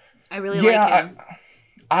really like him.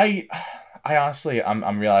 I honestly,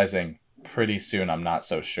 I'm realizing pretty soon I'm not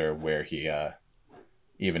so sure where he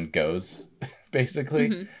even goes,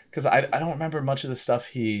 basically. Because I don't remember much of the stuff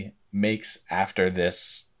he makes after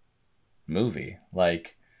this movie.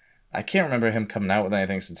 Like, I can't remember him coming out with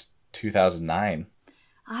anything since 2009.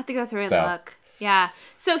 I'll have to go through and look. Yeah.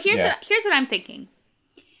 So here's what I'm thinking.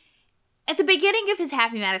 At the beginning of his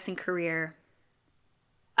Happy Madison career,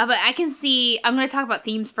 but I can see, I'm going to talk about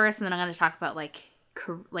themes first, and then I'm going to talk about like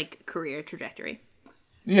career trajectory.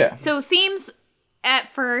 Yeah. So themes, at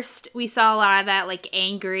first, we saw a lot of that like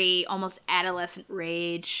angry, almost adolescent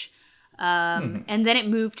rage. And then it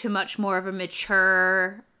moved to much more of a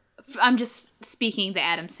mature, I'm just speaking the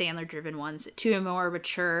Adam Sandler driven ones, to a more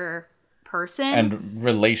mature person. And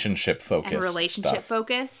relationship focused.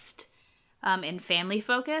 And family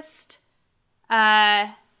focused.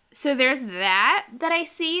 So there's that I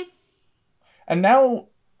see. And now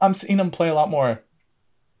I'm seeing him play a lot more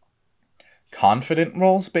confident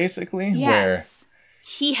roles, basically. Yes.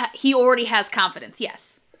 he already has confidence.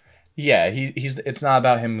 Yes. Yeah, he's. It's not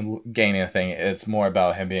about him gaining a thing. It's more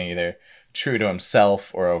about him being either true to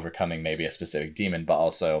himself or overcoming maybe a specific demon. But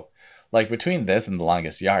also, like between this and The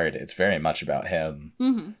Longest Yard, it's very much about him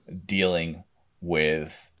dealing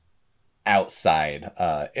with outside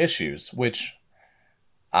issues, which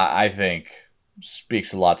I think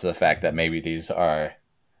speaks a lot to the fact that maybe these are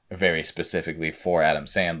very specifically for Adam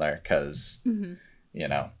Sandler because you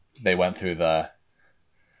know they went through the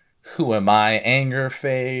who am I anger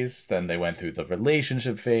phase, then they went through the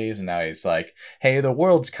relationship phase, and now he's like, hey, the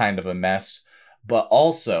world's kind of a mess, but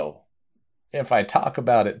also, if I talk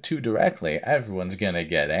about it too directly, everyone's gonna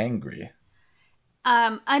get angry.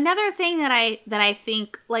 Another thing that I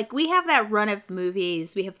think, like, we have that run of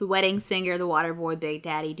movies. We have The Wedding Singer, The Waterboy, Big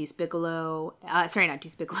Daddy, Deuce Bigelow. Sorry, not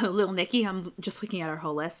Deuce Bigelow, Little Nicky. I'm just looking at our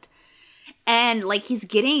whole list. And, like, he's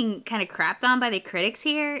getting kind of crapped on by the critics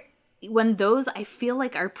here. When those, I feel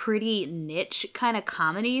like, are pretty niche kind of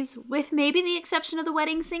comedies, with maybe the exception of The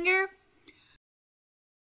Wedding Singer.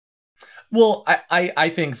 Well, I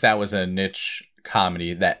think that was a niche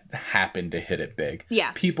comedy that happened to hit it big.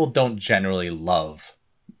 Yeah. People don't generally love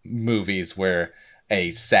movies where a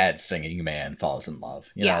sad singing man falls in love.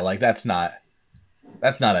 You know, like that's not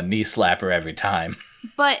a knee slapper every time.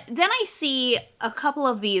 But then I see a couple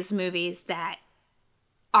of these movies that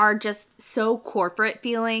are just so corporate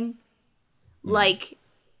feeling. Like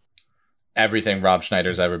everything Rob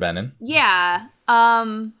Schneider's ever been in. Yeah.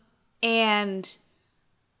 And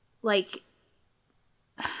like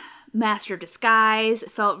Master of Disguise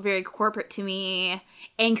felt very corporate to me.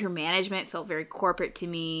 Anger Management felt very corporate to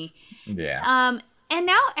me. Yeah. And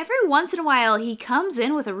now every once in a while he comes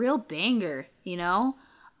in with a real banger, you know?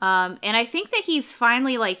 And I think that he's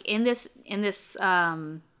finally like in this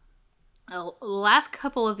last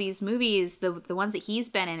couple of these movies, the ones that he's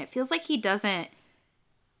been in, it feels like he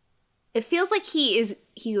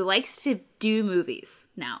likes to do movies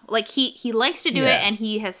now. Like he likes to do it, and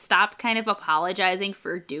he has stopped kind of apologizing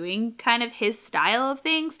for doing kind of his style of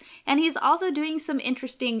things. And he's also doing some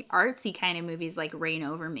interesting artsy kind of movies like Reign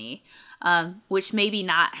Over Me, which maybe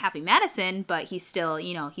not Happy Madison, but he's still,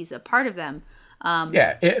 you know, he's a part of them.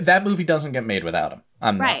 That movie doesn't get made without him.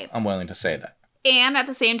 I'm willing to say that. And at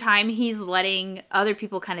the same time, he's letting other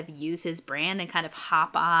people kind of use his brand and kind of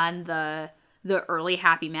hop on the early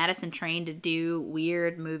Happy Madison train to do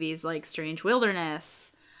weird movies like Strange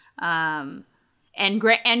Wilderness, and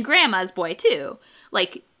Grandma's Boy too.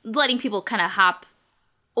 Like letting people kind of hop.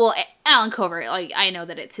 Well, Alan Covert, like I know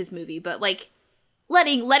that it's his movie, but like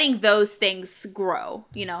letting those things grow.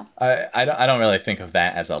 You know, I don't really think of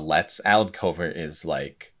that as a let's. Alan Covert is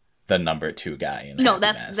like the number 2 guy in no, Happy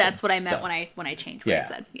Madison, that's what I meant when I changed what I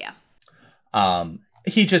said. Yeah.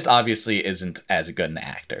 He just obviously isn't as good an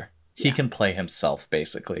actor. He can play himself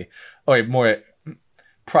basically, or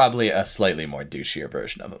probably a slightly more douchier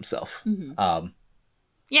version of himself.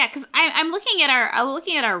 Yeah, because I'm looking at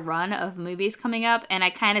our run of movies coming up, and I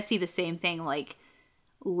kind of see the same thing, like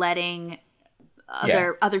letting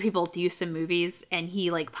other people do some movies, and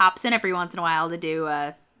he like pops in every once in a while to do.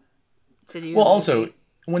 Well, also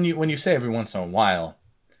when you say every once in a while,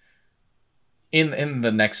 in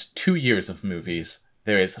the next 2 years of movies,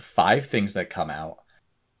 there is 5 things that come out.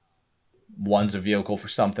 One's a vehicle for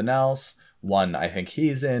something else. One I think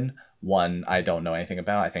he's in. One I don't know anything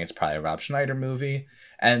about. I think it's probably a Rob Schneider movie.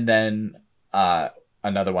 And then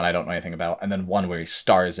another one I don't know anything about. And then one where he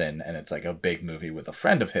stars in, and it's like a big movie with a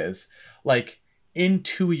friend of his. Like, in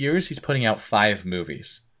 2 years, he's putting out 5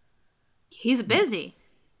 movies. He's busy.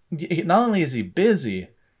 Not only is he busy,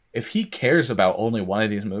 if he cares about only one of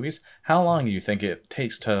these movies, how long do you think it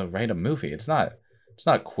takes to write a movie? It's not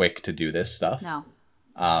quick to do this stuff. No.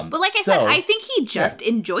 But like I said, I think he just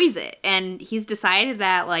enjoys it, and he's decided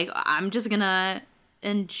that like I'm just gonna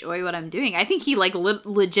enjoy what I'm doing. I think he like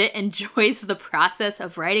legit enjoys the process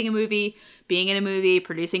of writing a movie, being in a movie,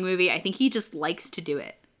 producing a movie. I think he just likes to do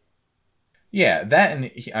it. Yeah, that,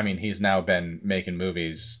 and he's now been making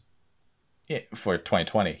movies for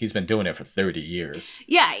 2020. He's been doing it for 30 years.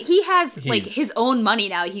 Yeah, he has like his own money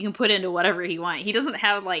now. He can put into whatever he wants. He doesn't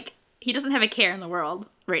have a care in the world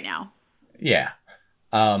right now. Yeah.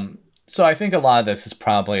 So I think a lot of this is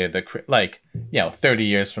probably 30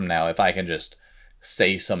 years from now, if I can just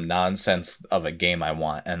say some nonsense of a game I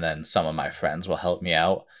want, and then some of my friends will help me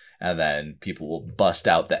out, and then people will bust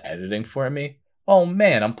out the editing for me. Oh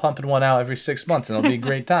man, I'm pumping one out every 6 months and it'll be a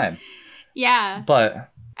great time. Yeah.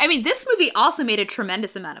 But I mean, this movie also made a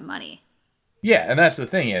tremendous amount of money. Yeah, and that's the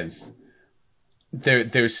thing is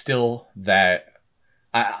there's still that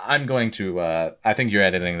I'm going to I think you're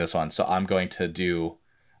editing this one, so I'm going to do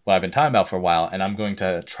what I've been talking about for a while, and I'm going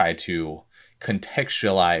to try to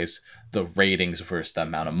contextualize the ratings versus the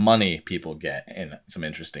amount of money people get in some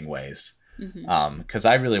interesting ways. Because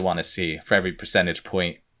I really want to see, for every percentage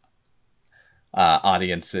point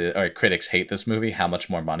audiences or critics hate this movie, how much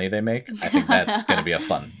more money they make. I think that's going to be a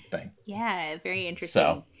fun thing. Yeah, very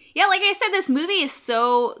interesting. Yeah, like I said, this movie is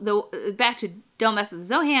back to Don't Mess with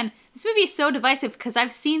Zohan, this movie is so divisive because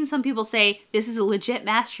I've seen some people say this is a legit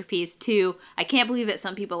masterpiece too. I can't believe that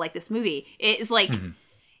some people like this movie. It's like,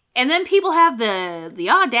 and then people have the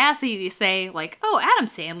audacity to say like, oh, Adam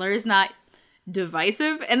Sandler is not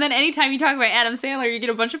divisive. And then anytime you talk about Adam Sandler, you get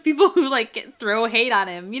a bunch of people who like throw hate on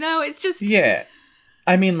him. You know, it's just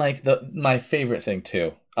I mean, like my favorite thing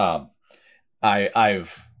too.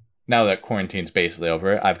 I've now that quarantine's basically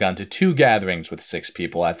over, I've gone to 2 gatherings with 6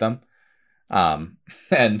 people at them.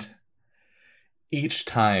 And each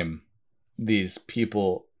time these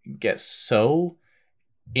people get so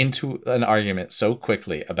into an argument so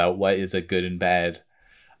quickly about what is a good and bad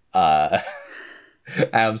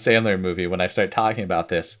Adam Sandler movie, when I start talking about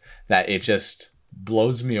this, that it just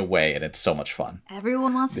blows me away, and it's so much fun.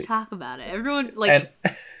 Everyone wants to talk about it. Everyone like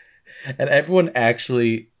and everyone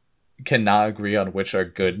actually cannot agree on which are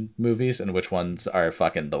good movies and which ones are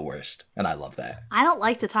fucking the worst. And I love that. I don't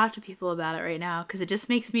like to talk to people about it right now because it just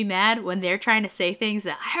makes me mad when they're trying to say things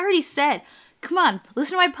that I already said. Come on,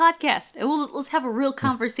 listen to my podcast and let's have a real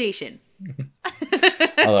conversation.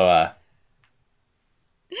 Although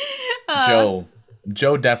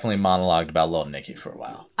Joe definitely monologued about Lil Nicky for a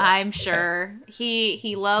while. I'm sure.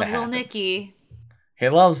 He loves Lil Nicky. He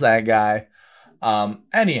loves that guy.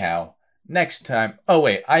 Anyhow, next time. Oh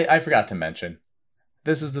wait, I forgot to mention.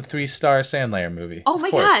 This is the 3-star Sandler movie. Oh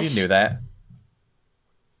my gosh. You knew that.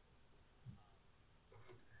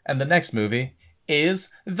 And the next movie is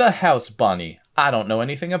The House Bunny. I don't know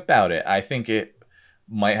anything about it. I think it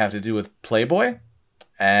might have to do with Playboy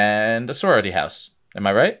and a sorority house. Am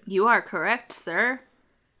I right? You are correct, sir.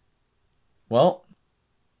 Well,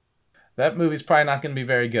 that movie's probably not going to be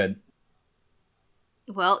very good.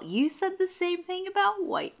 Well, you said the same thing about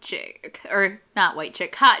White Chick. Or, not White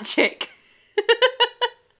Chick, Hot Chick.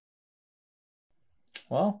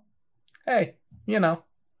 Well, hey, you know,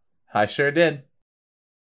 I sure did.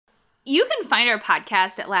 You can find our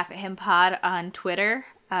podcast at Laugh at Him Pod on Twitter.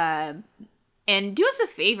 And do us a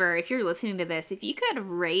favor, if you're listening to this, if you could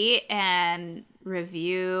rate and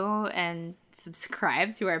review and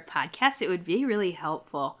subscribe to our podcast, it would be really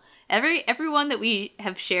helpful. Everyone that we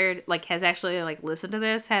have shared, like, has actually, like, listened to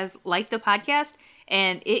this, has liked the podcast,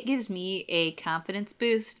 and it gives me a confidence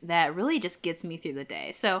boost that really just gets me through the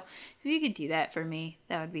day. So if you could do that for me,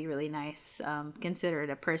 that would be really nice. Consider it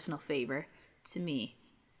a personal favor to me.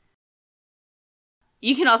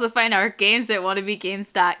 You can also find our games at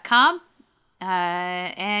wannabegames.com.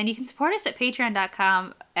 And you can support us at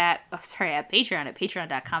patreon.com at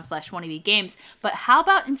patreon.com/wannabegames. But how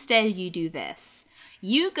about instead you do this?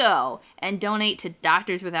 You go and donate to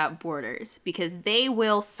Doctors Without Borders, because they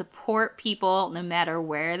will support people no matter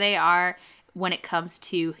where they are when it comes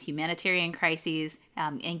to humanitarian crises,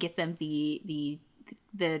 and get them the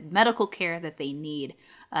medical care that they need,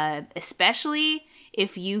 especially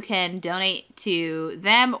if you can donate to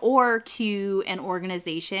them or to an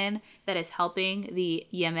organization that is helping the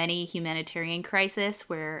Yemeni humanitarian crisis,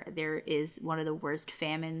 where there is one of the worst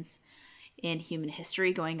famines in human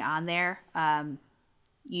history going on there.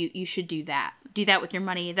 You should do that. Do that with your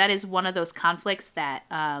money. That is one of those conflicts that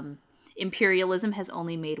imperialism has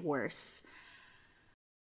only made worse.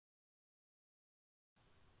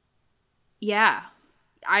 Yeah.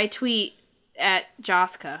 I tweet at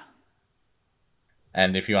Joska.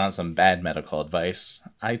 And if you want some bad medical advice,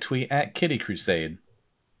 I tweet at Kitty Crusade.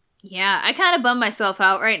 Yeah, I kind of bummed myself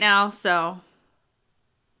out right now, so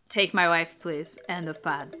take my wife, please. End of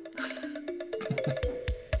pod.